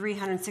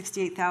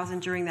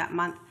 368,000 during that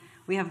month.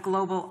 We have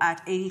Global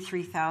at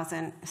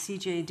 83,000,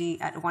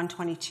 CJD at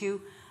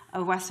 122,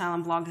 West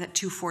Island Blog at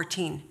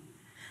 214.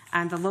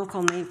 And the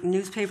local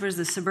newspapers,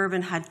 the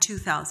Suburban had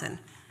 2,000.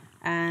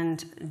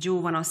 And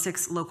Jewel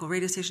 106 local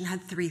radio station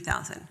had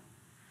 3,000.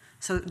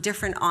 So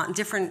different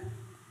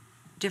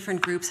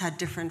groups had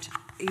different.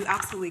 You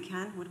absolutely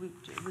can. Would we?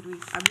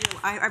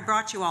 I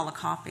brought you all a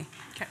copy.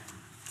 Okay.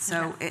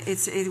 So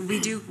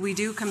we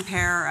do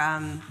compare.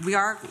 We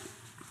are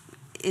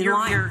in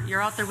line.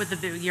 You're out there with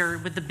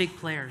the big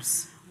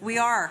players. We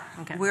are.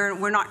 Okay.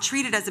 We're not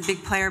treated as a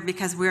big player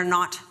because we're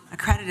not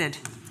accredited.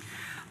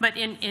 But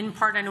in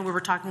part, I know we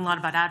were talking a lot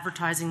about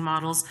advertising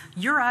models.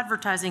 Your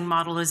advertising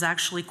model is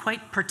actually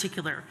quite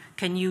particular.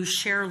 Can you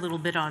share a little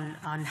bit on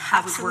how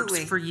Absolutely.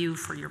 It works for you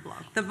for your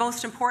blog? The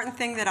most important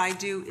thing that I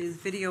do is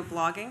video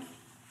blogging,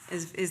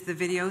 is the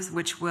videos,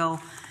 which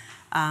will,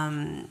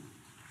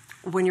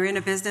 when you're in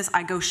a business,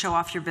 I go show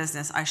off your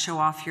business. I show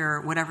off your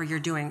whatever you're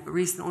doing.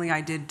 Recently,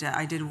 I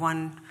did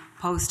one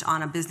post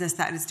on a business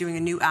that is doing a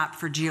new app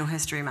for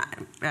geohistory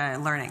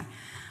learning.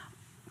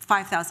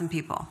 5,000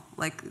 people.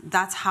 Like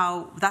that's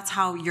how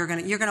you're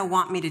gonna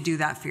want me to do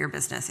that for your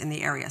business in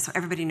the area. So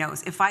everybody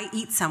knows. If I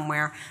eat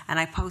somewhere and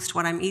I post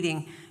what I'm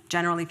eating,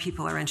 generally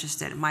people are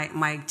interested.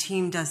 My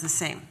team does the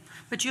same.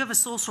 But you have a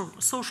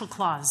social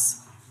clause.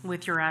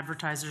 with your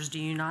advertisers, do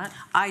you not?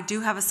 I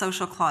do have a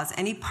social clause.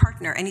 Any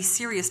partner, any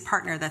serious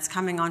partner that's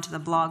coming onto the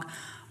blog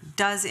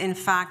does in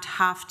fact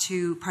have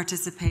to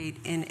participate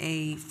in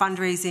a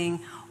fundraising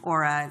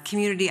or a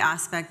community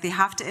aspect. They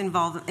have to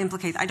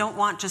implicate. I don't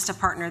want just a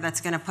partner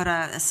that's going to put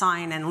a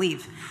sign and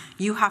leave.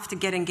 You have to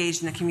get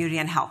engaged in the community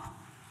and help.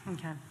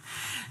 Okay.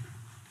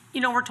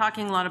 You know, we're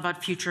talking a lot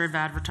about future of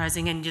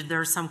advertising, and there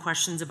are some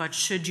questions about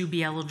should you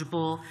be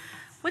eligible.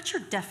 What's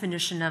your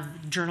definition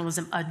of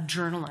journalism, a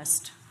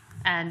journalist?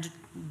 And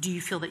do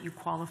you feel that you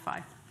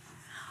qualify?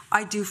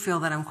 I do feel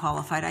that I'm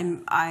qualified.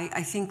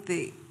 I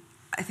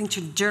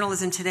think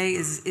journalism today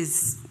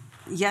is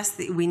yes,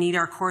 we need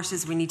our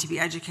courses, we need to be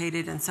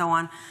educated and so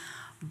on,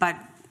 but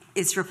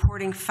it's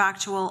reporting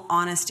factual,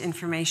 honest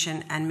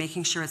information and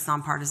making sure it's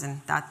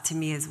nonpartisan. That to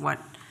me is what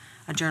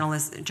a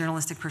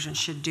journalistic person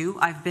should do.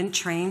 I've been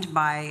trained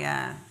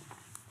by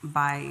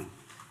my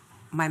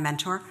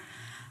mentor,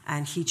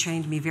 and he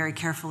trained me very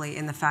carefully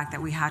in the fact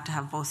that we had to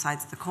have both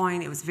sides of the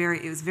coin. It was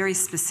very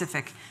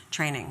specific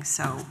training.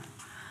 So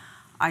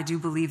I do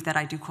believe that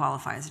I do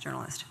qualify as a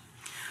journalist.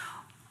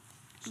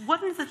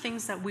 One of the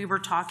things that we were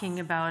talking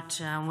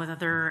about with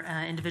other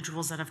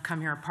individuals that have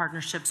come here are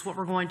partnerships, what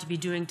we're going to be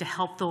doing to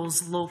help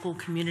those local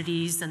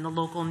communities and the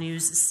local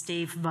news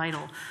stay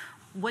vital.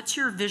 What's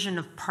your vision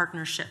of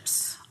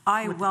partnerships?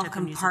 I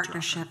welcome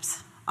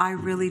partnerships. I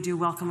really do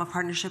welcome a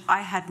partnership.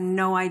 I had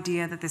no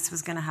idea that this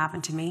was going to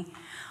happen to me.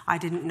 I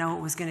didn't know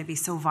it was going to be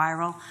so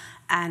viral.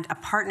 And a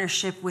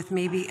partnership with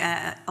maybe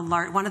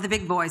one of the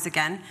big boys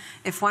again.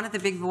 If one of the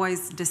big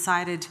boys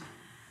decided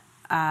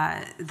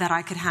that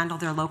I could handle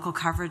their local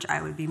coverage,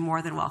 I would be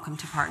more than welcome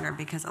to partner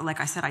because,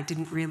 like I said, I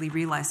didn't really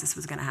realize this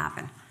was going to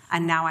happen.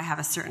 And now I have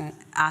a certain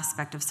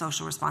aspect of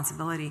social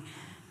responsibility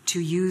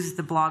to use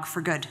the blog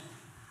for good.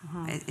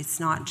 Mm-hmm. It's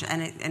not,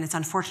 and it's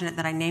unfortunate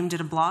that I named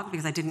it a blog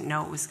because I didn't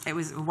know it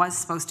was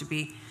supposed to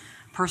be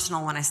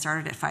personal when I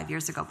started it 5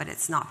 years ago, but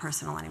it's not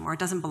personal anymore. It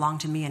doesn't belong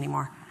to me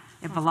anymore.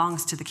 It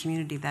belongs to the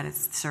community that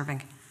it's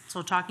serving.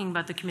 So talking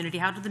about the community,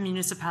 how do the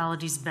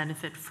municipalities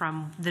benefit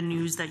from the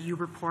news that you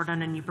report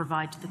on and you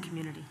provide to the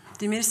community?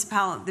 The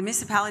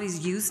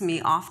municipalities use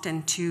me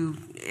often to,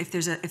 if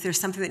there's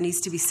something that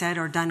needs to be said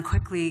or done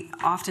quickly,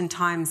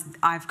 oftentimes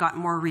I've got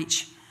more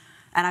reach.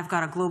 And I've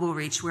got a global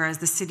reach, whereas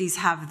the cities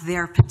have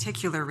their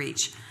particular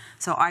reach.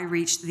 So I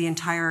reach the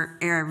entire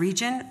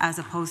region as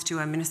opposed to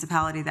a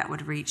municipality that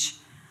would reach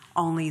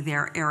only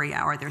their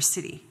area or their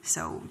city.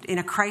 So in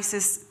a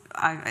crisis,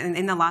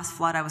 in the last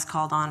flood, I was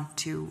called on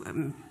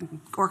to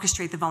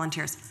orchestrate the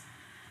volunteers.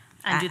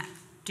 And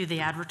do they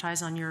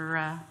advertise on your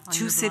on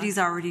Two your cities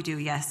blog? already do,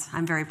 yes.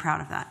 I'm very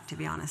proud of that, to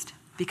be honest.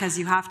 Because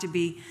you have to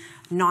be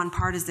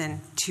nonpartisan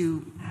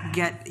to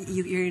get,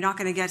 you're not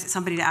going to get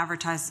somebody to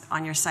advertise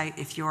on your site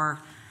if you're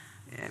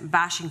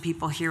bashing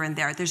people here and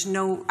there.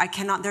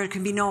 There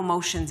can be no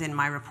emotions in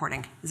my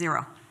reporting,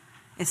 zero.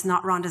 It's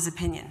not Rhonda's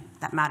opinion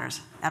that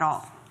matters at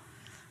all.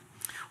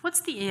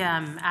 What's the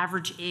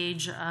average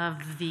age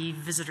of the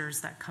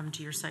visitors that come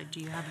to your site? Do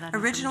you have that?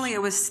 Originally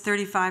it was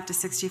 35 to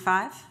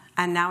 65,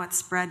 and now it's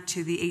spread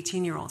to the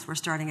 18-year-olds. We're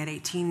starting at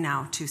 18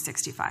 now to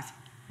 65.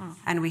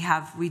 And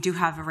we do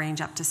have a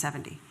range up to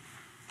 70.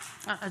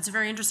 It's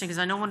very interesting because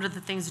I know one of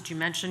the things that you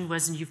mentioned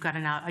was you've got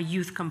a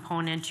youth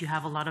component. You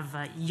have a lot of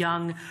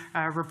young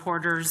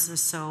reporters.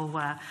 So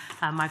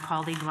my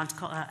colleague once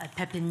called a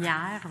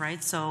pépinière,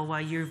 right? So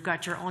you've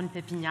got your own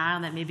pépinière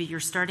that maybe you're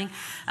starting.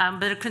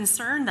 But a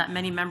concern that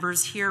many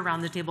members here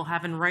around the table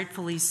have, and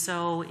rightfully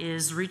so,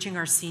 is reaching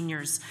our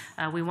seniors.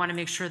 We want to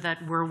make sure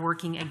that we're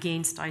working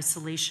against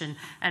isolation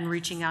and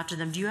reaching out to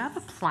them. Do you have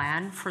a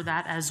plan for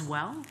that as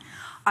well?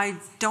 I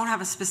don't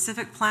have a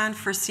specific plan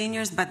for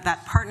seniors, but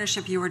that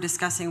partnership you were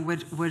discussing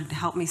would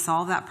help me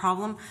solve that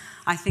problem.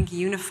 I think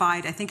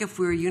if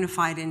we were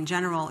unified in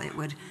general,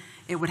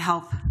 it would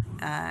help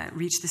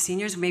reach the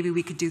seniors. Maybe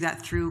we could do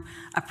that through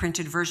a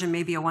printed version,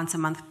 maybe a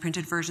once-a-month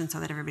printed version so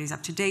that everybody's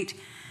up to date.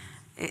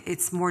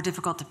 It's more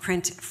difficult to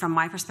print from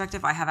my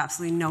perspective. I have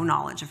absolutely no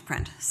knowledge of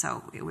print,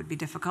 so it would be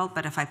difficult,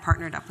 but if I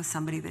partnered up with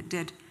somebody that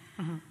did,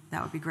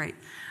 that would be great.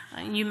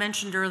 You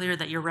mentioned earlier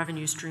that your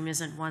revenue stream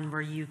isn't one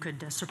where you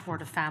could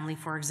support a family,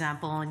 for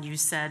example, and you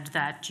said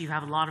that you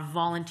have a lot of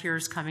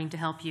volunteers coming to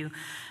help you.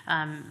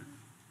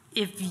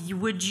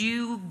 Would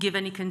you give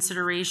any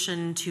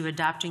consideration to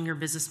adapting your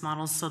business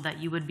models so that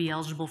you would be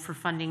eligible for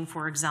funding,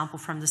 for example,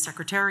 from the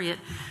Secretariat,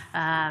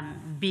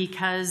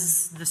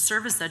 because the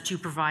service that you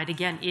provide,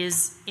 again,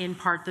 is in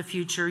part the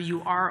future.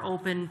 You are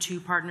open to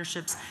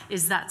partnerships.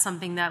 Is that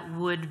something that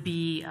would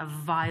be a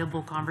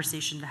viable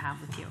conversation to have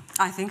with you?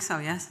 I think so,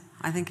 yes.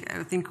 I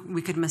think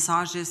we could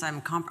massage this.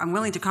 I'm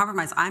willing to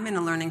compromise. I'm in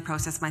a learning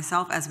process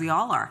myself, as we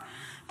all are,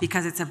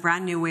 because it's a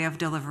brand new way of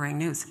delivering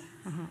news.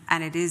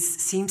 And it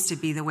seems to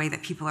be the way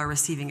that people are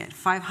receiving it.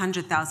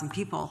 500,000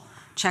 people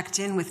checked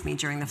in with me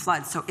during the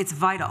flood, so it's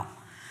vital.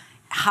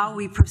 How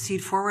we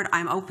proceed forward,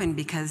 I'm open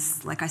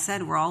because, like I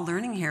said, we're all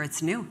learning here.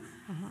 It's new.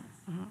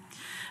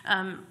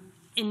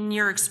 in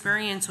your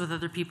experience with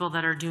other people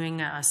that are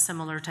doing a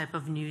similar type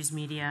of news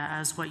media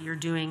as what you're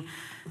doing,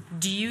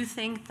 do you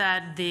think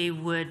that they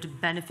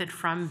would benefit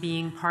from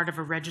being part of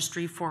a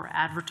registry for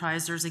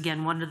advertisers?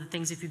 Again, one of the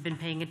things, if you've been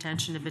paying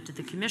attention a bit to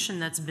the commission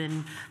that's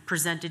been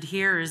presented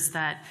here, is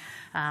that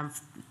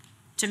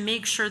to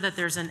make sure that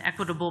there's an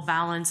equitable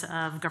balance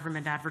of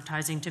government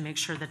advertising, to make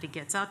sure that it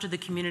gets out to the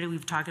community.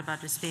 We've talked about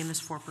this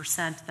famous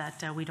 4%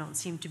 that we don't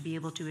seem to be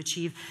able to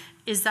achieve.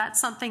 Is that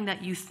something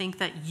that you think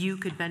that you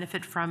could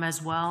benefit from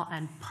as well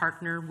and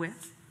partner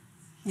with?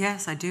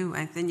 Yes, I do.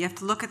 And then you have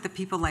to look at the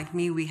people like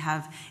me. We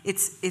have,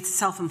 it's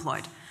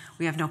self-employed.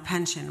 We have no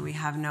pension. We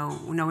have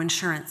no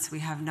insurance. We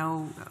have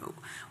no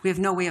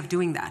way of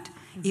doing that.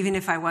 Even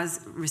if I was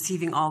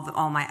receiving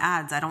all my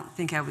ads, I don't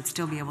think I would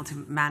still be able to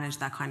manage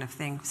that kind of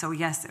thing. So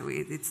yes,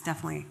 it's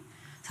definitely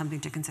something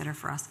to consider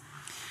for us.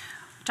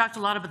 We talked a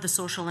lot about the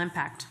social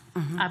impact,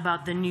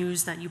 about the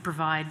news that you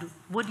provide.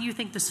 What do you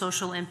think the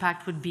social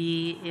impact would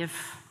be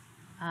if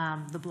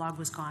the blog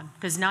was gone?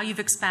 Because now you've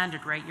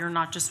expanded, right? You're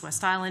not just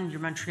West Island,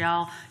 you're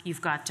Montreal, you've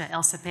got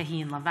El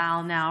Sapehi and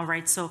Laval now,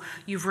 right? So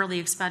you've really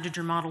expanded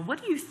your model.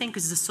 What do you think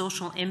is the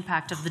social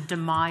impact of the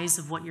demise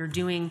of what you're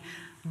doing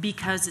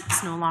because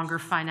it's no longer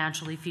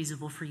financially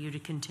feasible for you to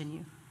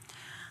continue?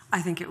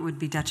 I think it would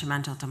be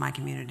detrimental to my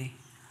community.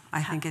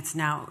 I think it's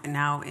now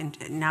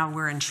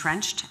we're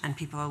entrenched and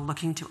people are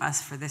looking to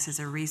us for this as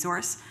a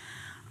resource.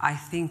 I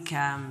think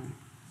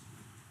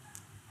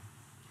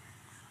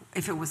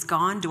if it was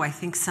gone, do I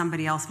think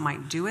somebody else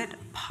might do it?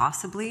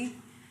 Possibly.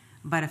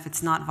 But if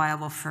it's not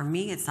viable for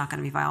me, it's not going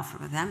to be viable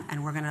for them.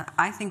 And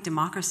I think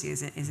democracy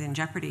is in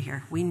jeopardy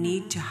here. We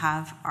need to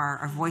have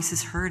our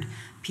voices heard.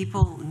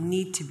 People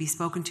need to be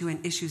spoken to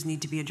and issues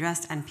need to be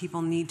addressed. And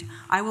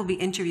I will be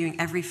interviewing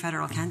every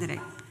federal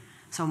candidate.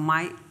 So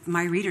my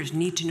readers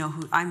need to know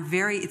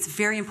it's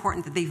very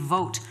important that they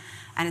vote.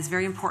 And it's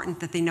very important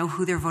that they know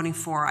who they're voting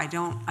for. I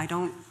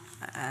don't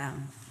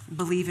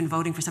believe in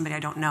voting for somebody I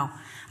don't know.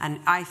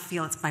 And I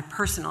feel it's my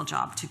personal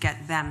job to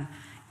get them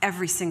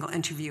every single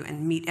interview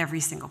and meet every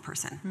single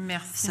person.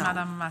 Merci,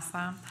 Madame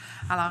Massad.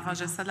 Alors,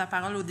 je cède la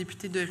parole au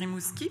député de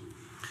Rimouski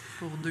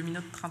pour 2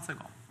 minutes 30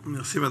 secondes.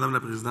 Merci, Madame la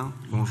Présidente.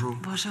 Bonjour.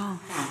 Bonjour.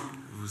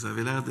 Vous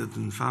avez l'air d'être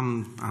une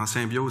femme en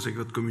symbiose avec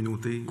votre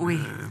communauté. Oui.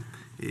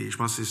 Et je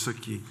pense que c'est ça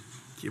qui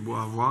est beau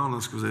à voir dans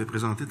ce que vous avez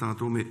présenté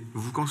tantôt. Mais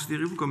vous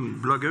considérez-vous comme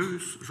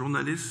blogueuse,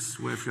 journaliste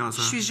ou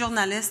influenceur? Je suis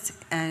journaliste,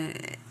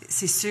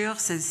 c'est sûr.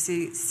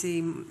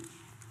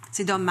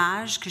 C'est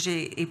dommage que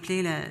j'ai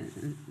appelé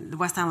le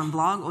West Island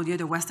Blog au lieu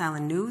de West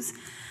Island News.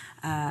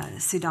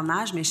 C'est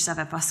dommage, mais je ne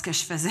savais pas ce que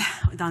je faisais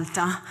dans le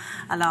temps.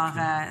 Alors,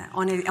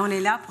 on est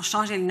là pour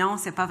changer le nom.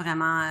 Ce n'est pas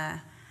vraiment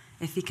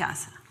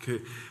efficace. OK.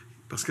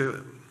 Parce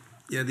que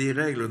il y a des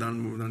règles dans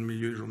le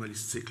milieu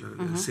journalistique.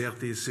 Le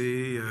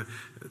CRTC,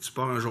 tu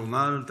pars un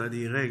journal, tu as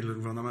des règles. Le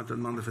gouvernement te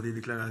demande de faire des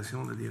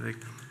déclarations, tu as des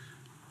règles.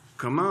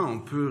 Comment on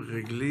peut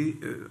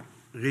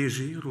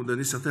régir ou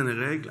donner certaines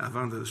règles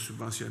avant de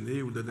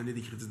subventionner ou de donner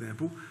des crédits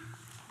d'impôt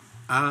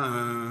à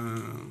un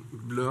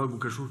blog ou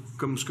quelque chose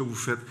comme ce que vous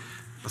faites?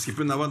 Parce qu'il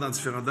peut y en avoir dans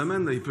différents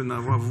domaines. Il peut y en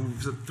avoir,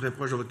 vous êtes très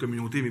proche de votre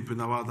communauté, mais il peut y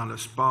en avoir dans le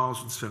sport,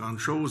 sur différentes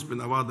choses. Il peut y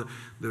en avoir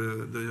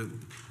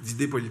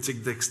d'idées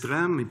politiques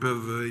d'extrême. Il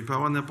peut y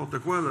avoir n'importe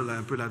quoi là,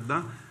 un peu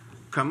là-dedans.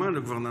 Comment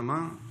le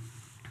gouvernement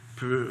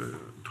peut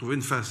trouver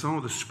une façon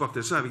de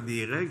supporter ça avec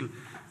des règles,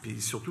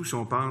 puis surtout si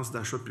on pense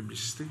d'achat de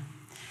publicité?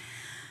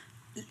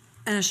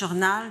 Un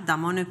journal, dans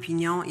mon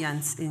opinion, il y a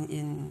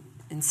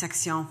une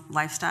section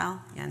lifestyle,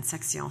 il y a une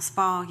section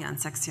sport, il y a une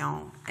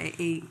section...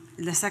 Et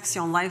la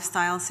section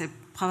lifestyle, c'est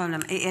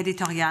probablement... Et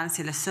éditorial,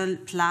 c'est la seule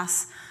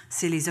place,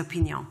 c'est les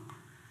opinions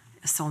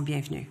sont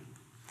bienvenues.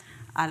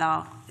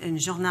 Alors, un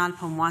journal,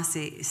 pour moi,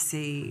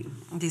 c'est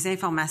des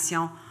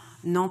informations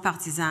non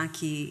partisanes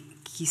qui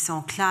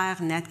sont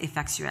claires, nettes et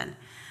factuelles.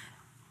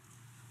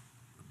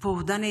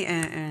 Pour donner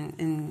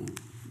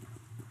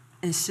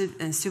une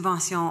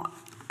subvention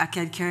à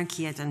quelqu'un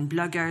qui est une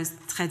blogueuse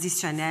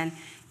traditionnelle,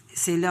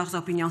 c'est leurs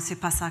opinions, c'est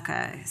pas ça que...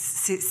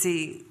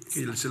 C'est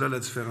là la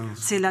différence.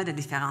 C'est là la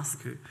différence.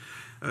 Okay.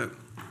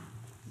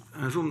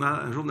 Un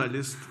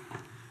journaliste,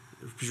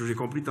 puis j'ai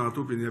compris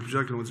tantôt, puis il y en a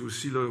plusieurs qui l'ont dit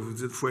aussi, là, vous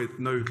dites qu'il faut être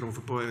neutre, il ne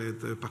faut pas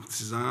être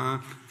partisan,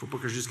 il ne faut pas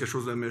que je dise quelque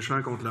chose de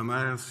méchant contre le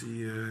maire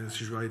si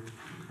je veux être...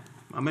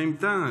 En même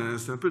temps,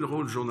 c'est un peu le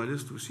rôle du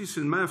journaliste aussi. Si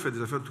le maire fait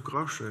des affaires tout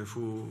croche, il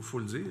faut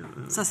le dire.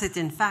 Ça, c'est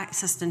une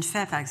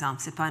fait, par exemple.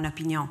 C'est pas une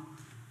opinion.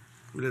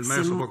 Mais les maires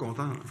ne sont pas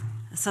contents.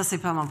 Ça, c'est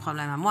pas mon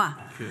problème à moi.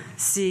 Okay.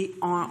 C'est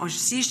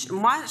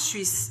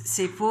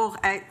pour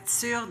être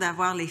sûr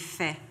d'avoir les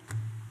faits.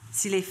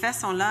 Si les faits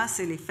sont là,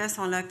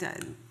 que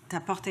tu as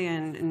porté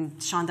une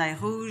chandail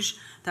rouge,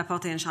 tu as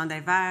porté une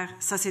chandail vert,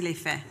 ça, c'est les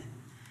faits.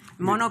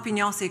 Mon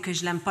opinion, c'est que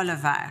je n'aime pas le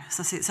vert.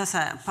 Ça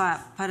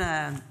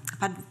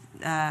pas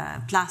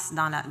de place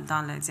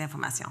dans les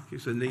informations. Okay,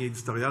 c'est une ligne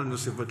éditoriale, là,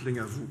 c'est votre ligne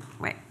à vous.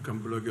 Oui. Comme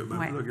blogueur,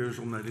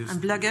 journaliste. Un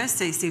blogueur,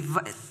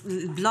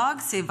 le blog,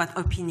 c'est votre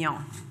opinion.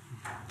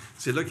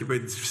 C'est là qu'il peut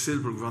être difficile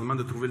pour le gouvernement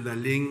de trouver la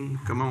ligne,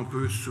 comment on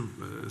peut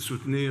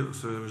soutenir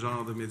ce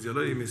genre de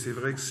médias-là. Mais c'est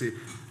vrai que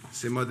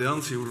C'est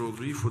moderne, c'est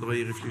aujourd'hui, il faudra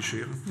y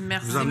réfléchir.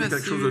 Merci, vous emmenez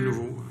quelque chose de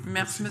nouveau.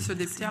 Merci, Monsieur le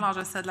député. Alors,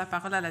 je cède la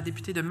parole à la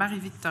députée de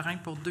Marie-Victorin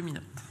pour 2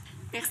 minutes.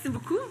 Merci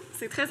beaucoup.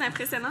 C'est très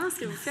impressionnant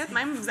ce que vous faites.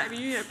 Même, vous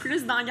avez eu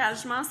plus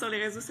d'engagement sur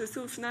les réseaux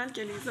sociaux au final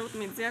que les autres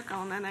médias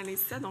quand on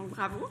analyse ça, donc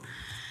bravo.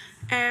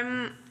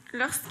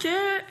 Lorsque,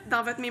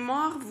 dans votre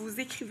mémoire, vous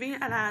écrivez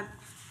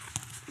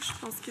je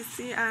pense que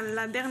c'est à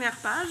la dernière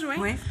page,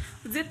 oui.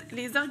 Vous dites «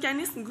 Les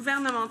organismes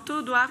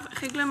gouvernementaux doivent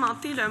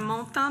réglementer le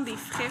montant des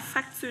frais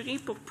facturés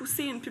pour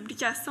pousser une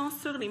publication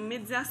sur les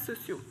médias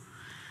sociaux. »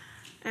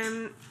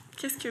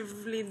 Qu'est-ce que vous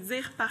voulez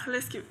dire par là?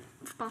 Est-ce que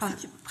vous pensez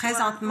qu'il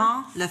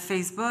Présentement, le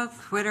Facebook,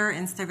 Twitter,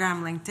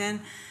 Instagram, LinkedIn,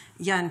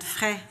 il y a un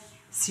frais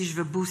si je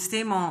veux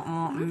booster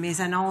mes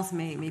annonces,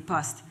 mes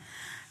posts.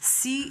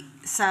 Si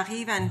ça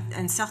arrive à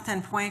un certain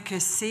point que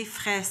ces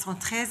frais sont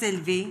très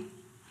élevés,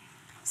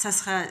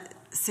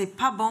 c'est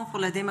pas bon pour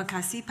la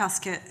démocratie parce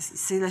que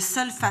c'est la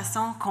seule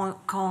façon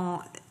qu'on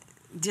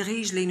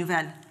dirige les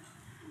nouvelles.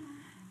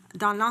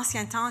 Dans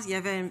l'ancien temps, il y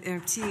avait un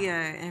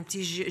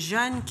petit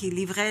jeune qui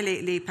livrait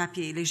les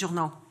papiers, les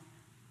journaux.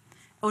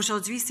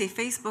 Aujourd'hui, c'est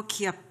Facebook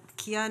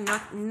qui a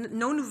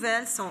nos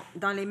nouvelles sont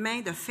dans les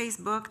mains de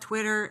Facebook,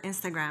 Twitter,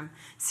 Instagram.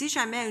 Si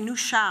jamais on nous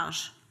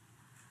charge,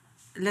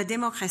 la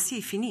démocratie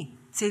est finie.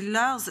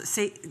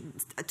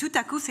 Tout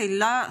à coup, c'est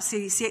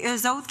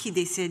eux autres qui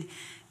décident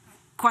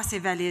quoi c'est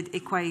valide et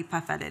quoi n'est pas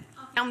valide.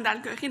 En termes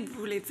d'algorithmes, vous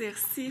voulez dire,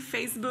 si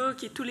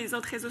Facebook et tous les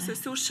autres réseaux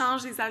sociaux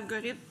changent les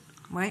algorithmes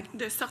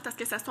de sorte à ce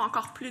que ça soit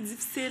encore plus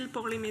difficile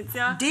pour les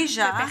médias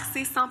de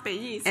percer sans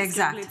payer, c'est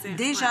exact. Ce que vous voulez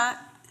dire. Déjà,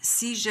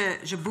 si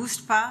je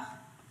booste pas,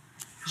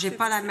 j'ai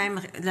pas la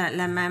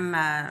même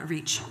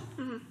reach.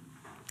 Mm-hmm.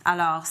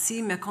 Alors,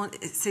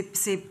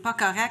 c'est pas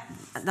correct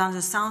dans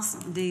le sens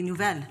des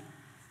nouvelles.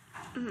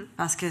 Mm-hmm.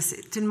 Parce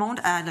que tout le monde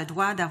a le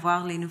droit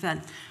d'avoir les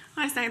nouvelles.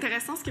 Oui, c'est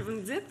intéressant ce que vous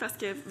nous dites parce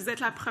que vous êtes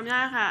la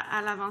première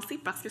à l'avancer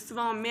parce que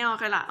souvent on met en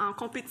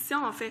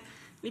compétition, en fait,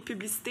 les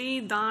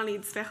publicités dans les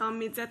différents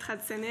médias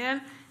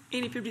traditionnels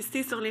et les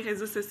publicités sur les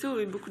réseaux sociaux.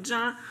 Et beaucoup de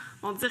gens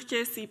vont dire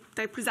que c'est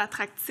peut-être plus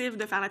attractif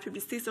de faire la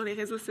publicité sur les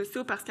réseaux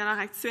sociaux parce qu'à l'heure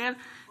actuelle,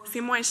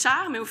 c'est moins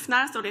cher, mais au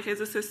final, sur les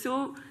réseaux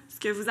sociaux, ce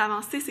que vous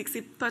avancez, c'est que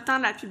c'est pas tant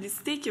de la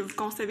publicité que vous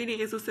concevez les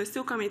réseaux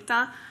sociaux comme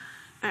étant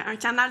un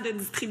canal de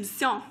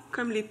distribution,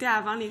 comme l'était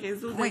avant les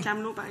réseaux de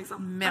Camelot, par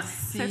exemple.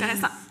 Merci. C'est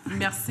intéressant.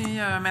 Merci,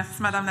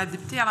 Madame la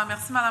députée. Alors,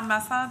 merci, Madame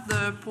Massad,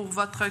 pour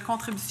votre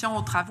contribution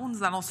aux travaux.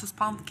 Nous allons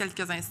suspendre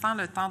quelques instants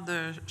le temps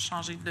de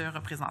changer de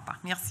représentant.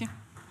 Merci.